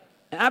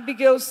 And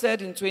Abigail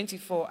said in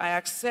 24, I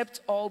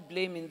accept all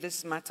blame in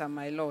this matter,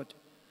 my Lord.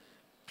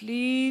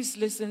 Please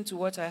listen to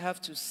what I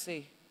have to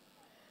say.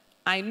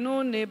 I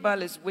know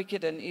Nabal is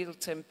wicked and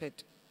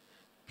ill-tempered.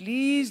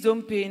 Please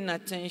don't pay any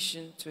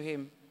attention to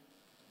him.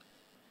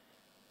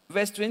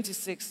 Verse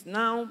 26,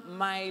 now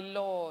my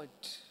Lord,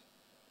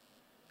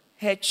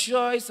 her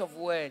choice of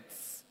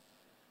words.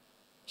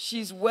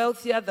 She's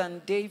wealthier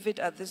than David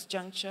at this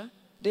juncture.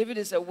 David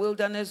is a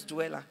wilderness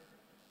dweller.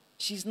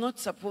 She's not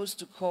supposed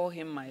to call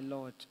him my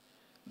Lord.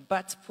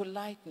 But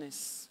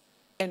politeness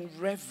and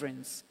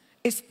reverence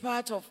is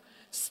part of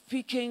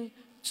speaking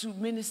to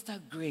minister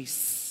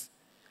grace.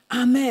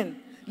 Amen.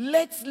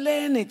 Let's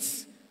learn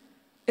it.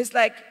 It's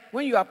like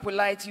when you are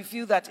polite, you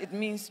feel that it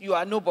means you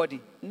are nobody.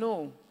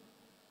 No.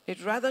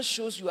 It rather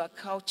shows you are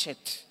cultured.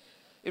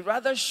 It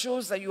rather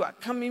shows that you are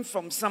coming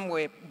from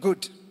somewhere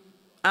good.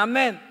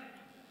 Amen.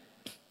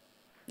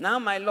 Now,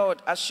 my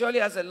Lord, as surely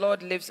as the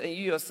Lord lives and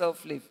you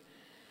yourself live,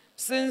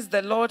 since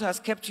the Lord has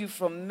kept you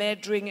from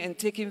murdering and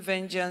taking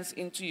vengeance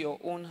into your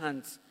own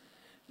hands,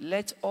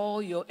 let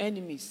all your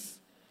enemies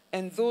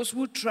and those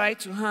who try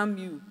to harm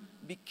you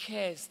be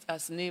cursed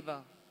as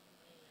Nabal.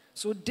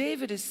 So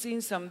David is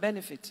seeing some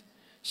benefit.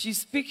 She's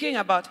speaking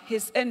about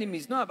his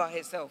enemies, not about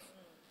herself.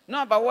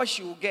 Not about what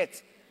she will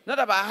get. Not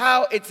about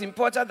how it's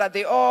important that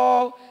they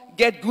all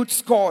get good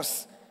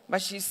scores.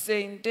 But she's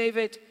saying,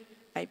 David,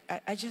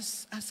 I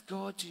just ask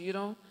God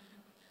to,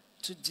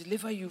 to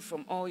deliver you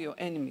from all your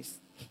enemies.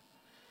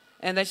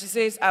 And then she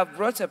says, I've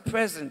brought a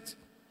present.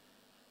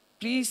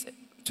 Please,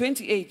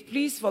 28,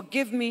 please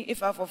forgive me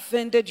if I've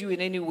offended you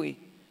in any way.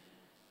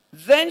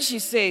 Then she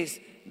says,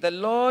 the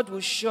Lord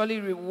will surely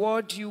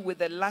reward you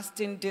with a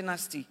lasting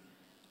dynasty.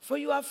 For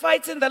you are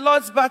fighting the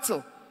Lord's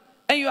battle,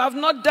 and you have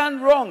not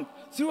done wrong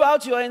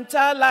throughout your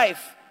entire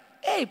life.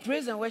 Hey,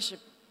 praise and worship.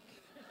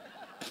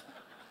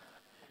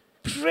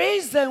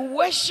 Praise and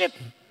worship.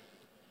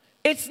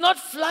 It's not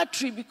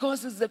flattery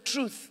because it's the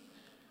truth.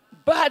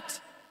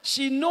 But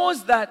she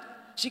knows that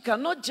she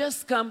cannot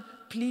just come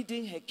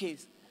pleading her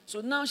case. So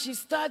now she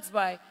starts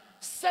by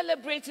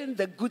celebrating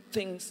the good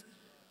things.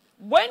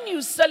 When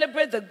you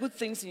celebrate the good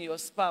things in your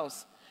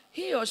spouse,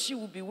 he or she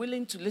will be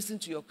willing to listen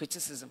to your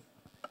criticism.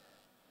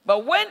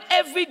 But when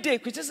every day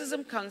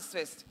criticism comes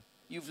first,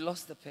 you've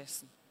lost the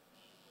person.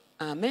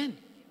 Amen.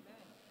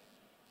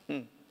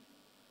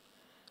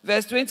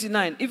 Verse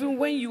 29, even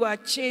when you are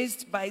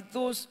chased by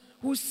those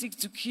who seek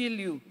to kill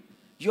you,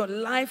 your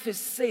life is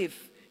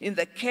safe in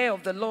the care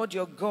of the Lord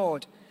your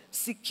God,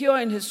 secure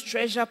in his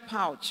treasure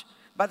pouch.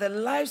 But the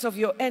lives of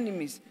your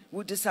enemies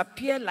will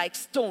disappear like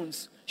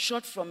stones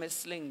shot from a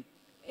sling.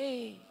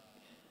 Hey,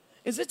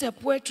 is it a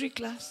poetry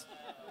class?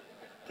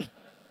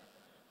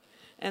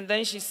 And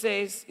then she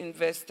says in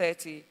verse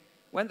 30,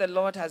 when the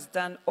Lord has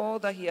done all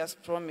that he has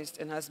promised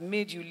and has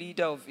made you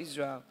leader of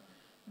Israel,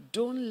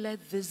 don't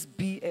let this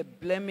be a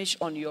blemish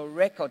on your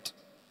record.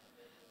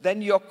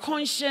 Then your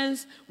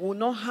conscience will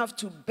not have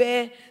to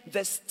bear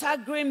the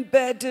staggering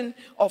burden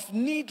of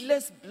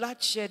needless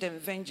bloodshed and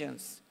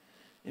vengeance.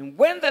 And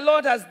when the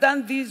Lord has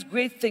done these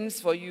great things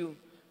for you,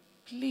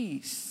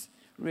 please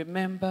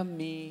remember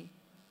me,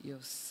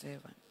 your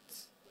servant.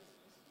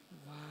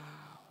 Wow.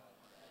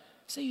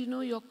 So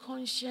your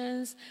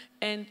conscience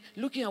and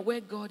looking at where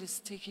God is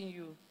taking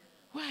you.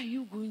 Why are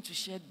you going to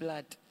shed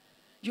blood?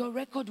 Your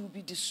record will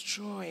be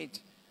destroyed.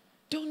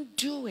 Don't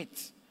do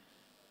it.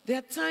 There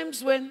are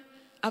times when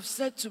I've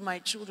said to my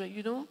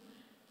children,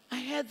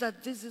 I heard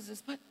that this is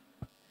this, but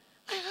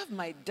I have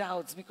my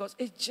doubts because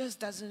it just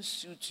doesn't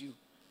suit you.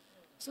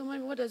 So,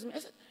 Mommy, what does it mean? I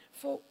said,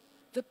 for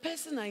the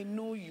person I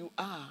know you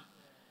are,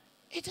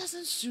 it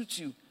doesn't suit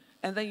you.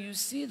 And then you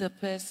see the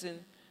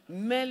person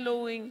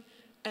mellowing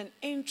and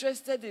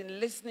interested in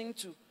listening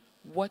to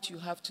what you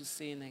have to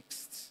say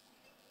next.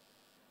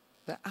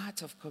 The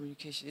art of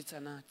communication, it's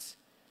an art.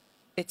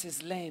 It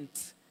is learned,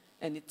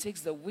 and it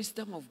takes the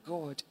wisdom of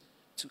God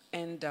to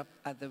end up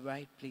at the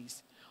right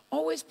place.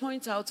 Always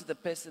point out to the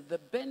person the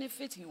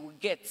benefit he will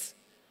get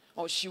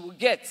or she will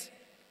get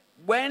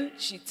when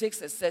she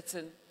takes a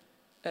certain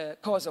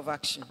course of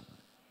action.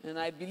 And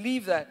I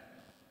believe that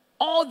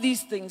all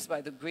these things, by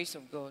the grace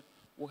of God,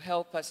 will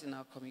help us in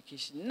our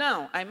communication.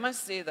 Now, I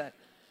must say that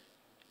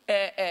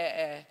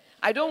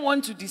I don't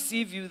want to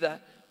deceive you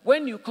that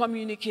when you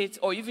communicate,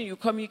 or even you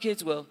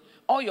communicate well,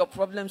 all your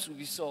problems will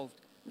be solved.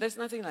 There's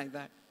nothing like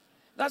that.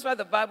 That's why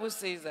the Bible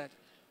says that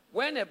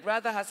when a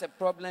brother has a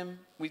problem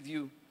with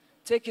you,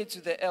 take it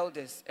to the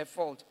elders, a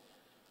fault.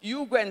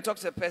 You go and talk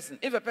to the person.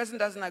 If a person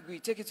doesn't agree,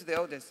 take it to the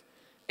elders.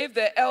 If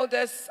the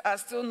elders are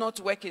still not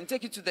working,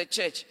 take it to the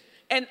church.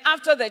 And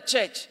after the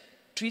church,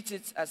 treat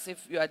it as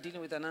if you are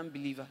dealing with an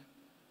unbeliever.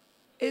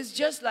 It's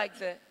just like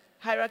the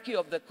hierarchy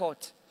of the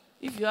court.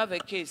 If you have a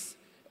case,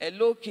 a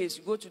low case,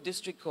 you go to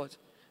district court.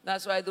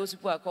 That's why those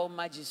people are called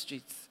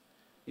magistrates.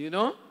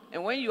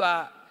 And when you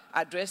are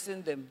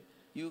addressing them,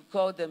 you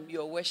call them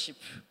your worship.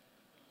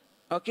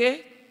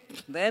 Okay?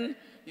 Then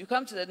you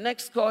come to the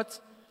next court,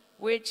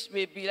 which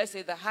may be, let's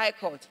say, the high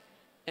court,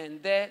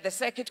 and there, the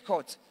circuit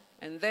court.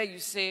 And there you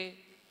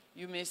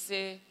may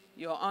say,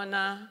 Your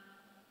Honor,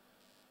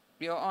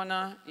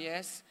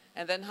 yes.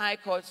 And then high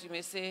court, you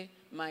may say,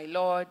 my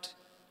Lord.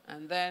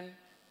 And then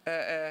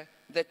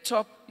the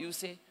top, you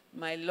say,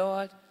 my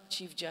Lord,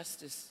 Chief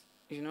Justice,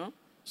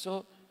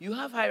 So you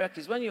have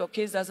hierarchies. When your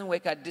case doesn't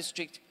work at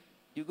district,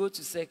 you go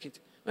to circuit.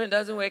 When it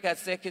doesn't work at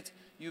circuit,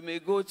 you may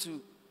go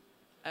to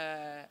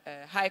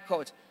high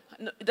court.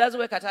 No, it doesn't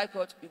work at high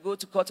court, you go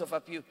to court of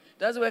appeal. It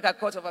doesn't work at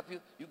court of appeal,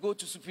 you go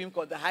to Supreme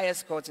Court, the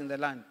highest court in the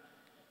land.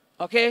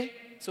 Okay?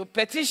 So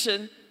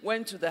petition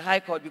went to the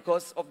high court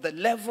because of the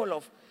level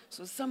of...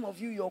 So some of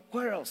you, your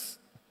quarrels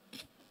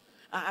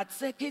are at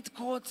circuit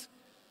court,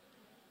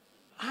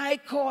 high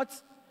court.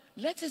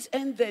 Let it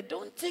end there.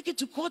 Don't take it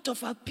to court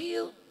of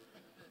appeal.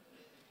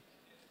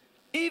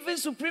 Even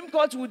Supreme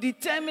Court will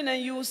determine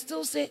and you will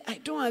still say, I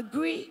don't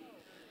agree.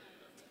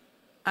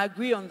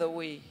 Agree on the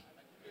way.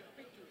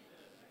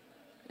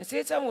 And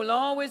Satan will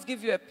always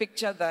give you a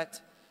picture that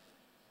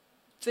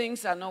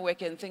things are not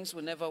working, things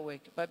will never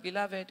work. But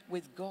beloved,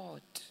 with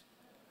God,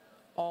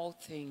 all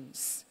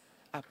things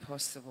are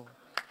possible.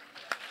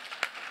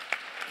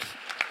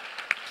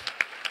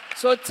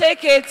 So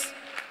take it,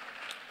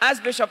 as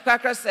Bishop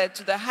Kakra said,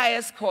 to the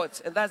highest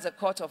court, and that's the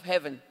court of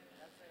heaven.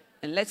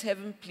 And let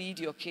heaven plead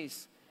your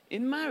case.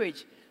 In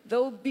marriage, there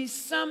will be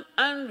some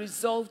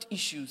unresolved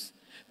issues,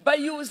 but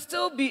you will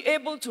still be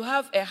able to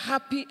have a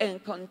happy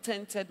and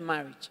contented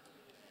marriage.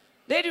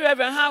 Lady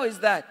Reverend, how is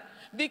that?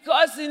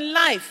 Because in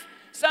life,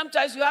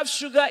 sometimes you have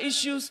sugar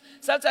issues,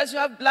 sometimes you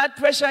have blood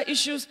pressure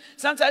issues,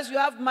 sometimes you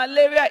have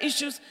malaria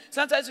issues,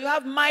 sometimes you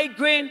have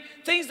migraine,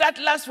 things that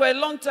last for a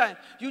long time.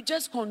 You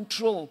just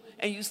control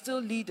and you still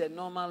lead a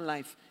normal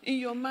life. In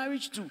your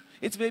marriage too,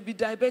 it may be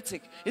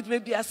diabetic, it may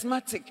be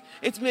asthmatic,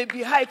 it may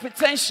be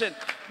hypertension,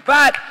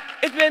 but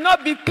it may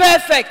not be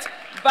perfect,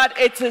 but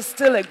it is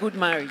still a good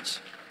marriage.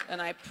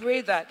 And I pray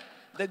that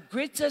the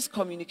greatest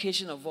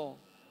communication of all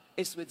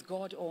is with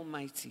God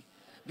Almighty.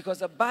 Because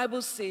the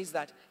Bible says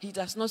that he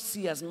does not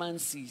see as man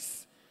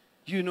sees.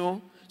 You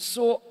know?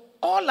 So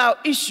all our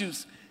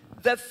issues,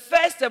 the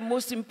first and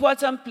most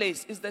important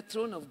place is the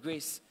throne of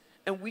grace.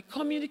 And we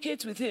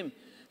communicate with him.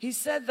 He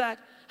said that,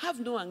 have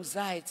no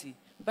anxiety,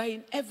 but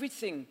in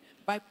everything,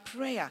 by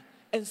prayer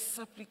and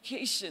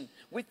supplication,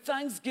 with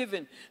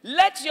thanksgiving,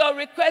 let your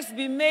request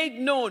be made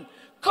known.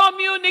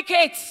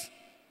 Communicate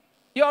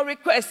your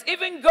request.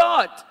 Even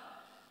God,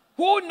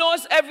 who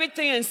knows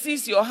everything and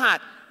sees your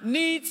heart,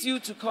 needs you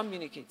to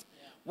communicate.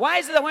 Why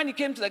is it that when he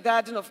came to the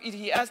Garden of Eden,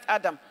 he asked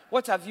Adam,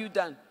 what have you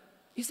done?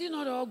 Is he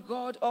not all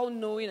God, all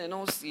knowing and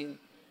all seeing?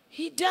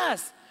 He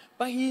does,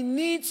 but he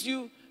needs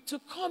you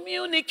to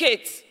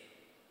communicate.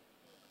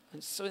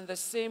 And so in the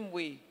same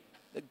way,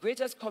 the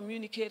greatest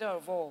communicator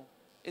of all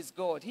is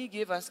God. He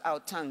gave us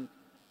our tongue,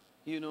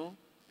 you know,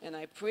 and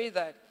I pray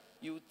that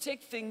you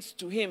take things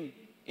to him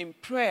in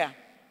prayer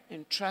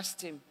and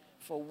trust him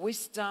for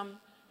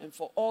wisdom and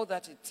for all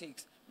that it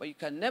takes. But you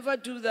can never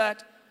do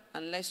that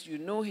unless you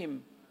know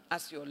him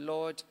as your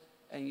Lord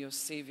and your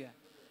Savior.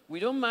 We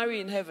don't marry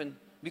in heaven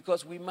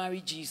because we marry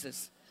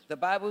Jesus. The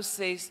Bible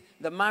says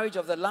the marriage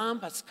of the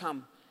Lamb has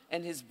come,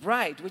 and his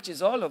bride, which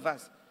is all of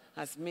us,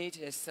 has made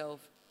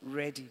herself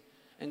ready.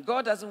 And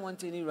God doesn't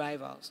want any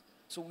rivals.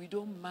 So we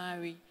don't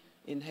marry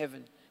in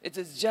heaven. It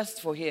is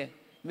just for here.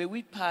 May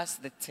we pass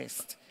the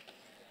test.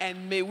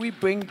 And may we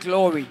bring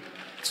glory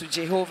to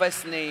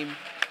Jehovah's name.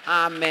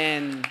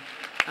 Amen.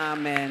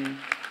 Amen.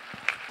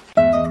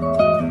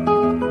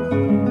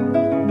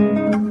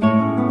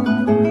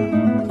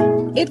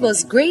 It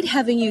was great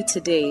having you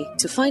today.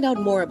 To find out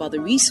more about the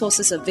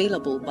resources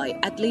available by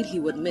Adelaide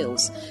Heward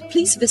Mills,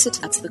 please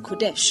visit at the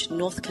Qodesh,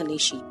 North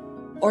Kaneshie,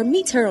 or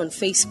meet her on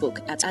Facebook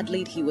at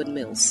Adelaide Heward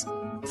Mills.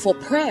 For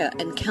prayer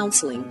and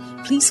counseling,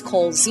 please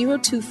call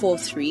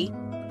 0243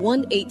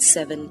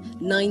 187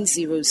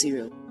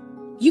 900.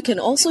 You can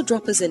also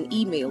drop us an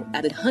email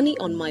at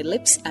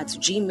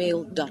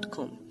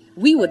honeyonmylips@gmail.com.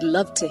 We would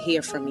love to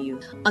hear from you.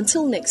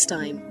 Until next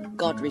time,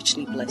 God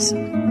richly bless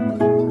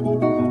you.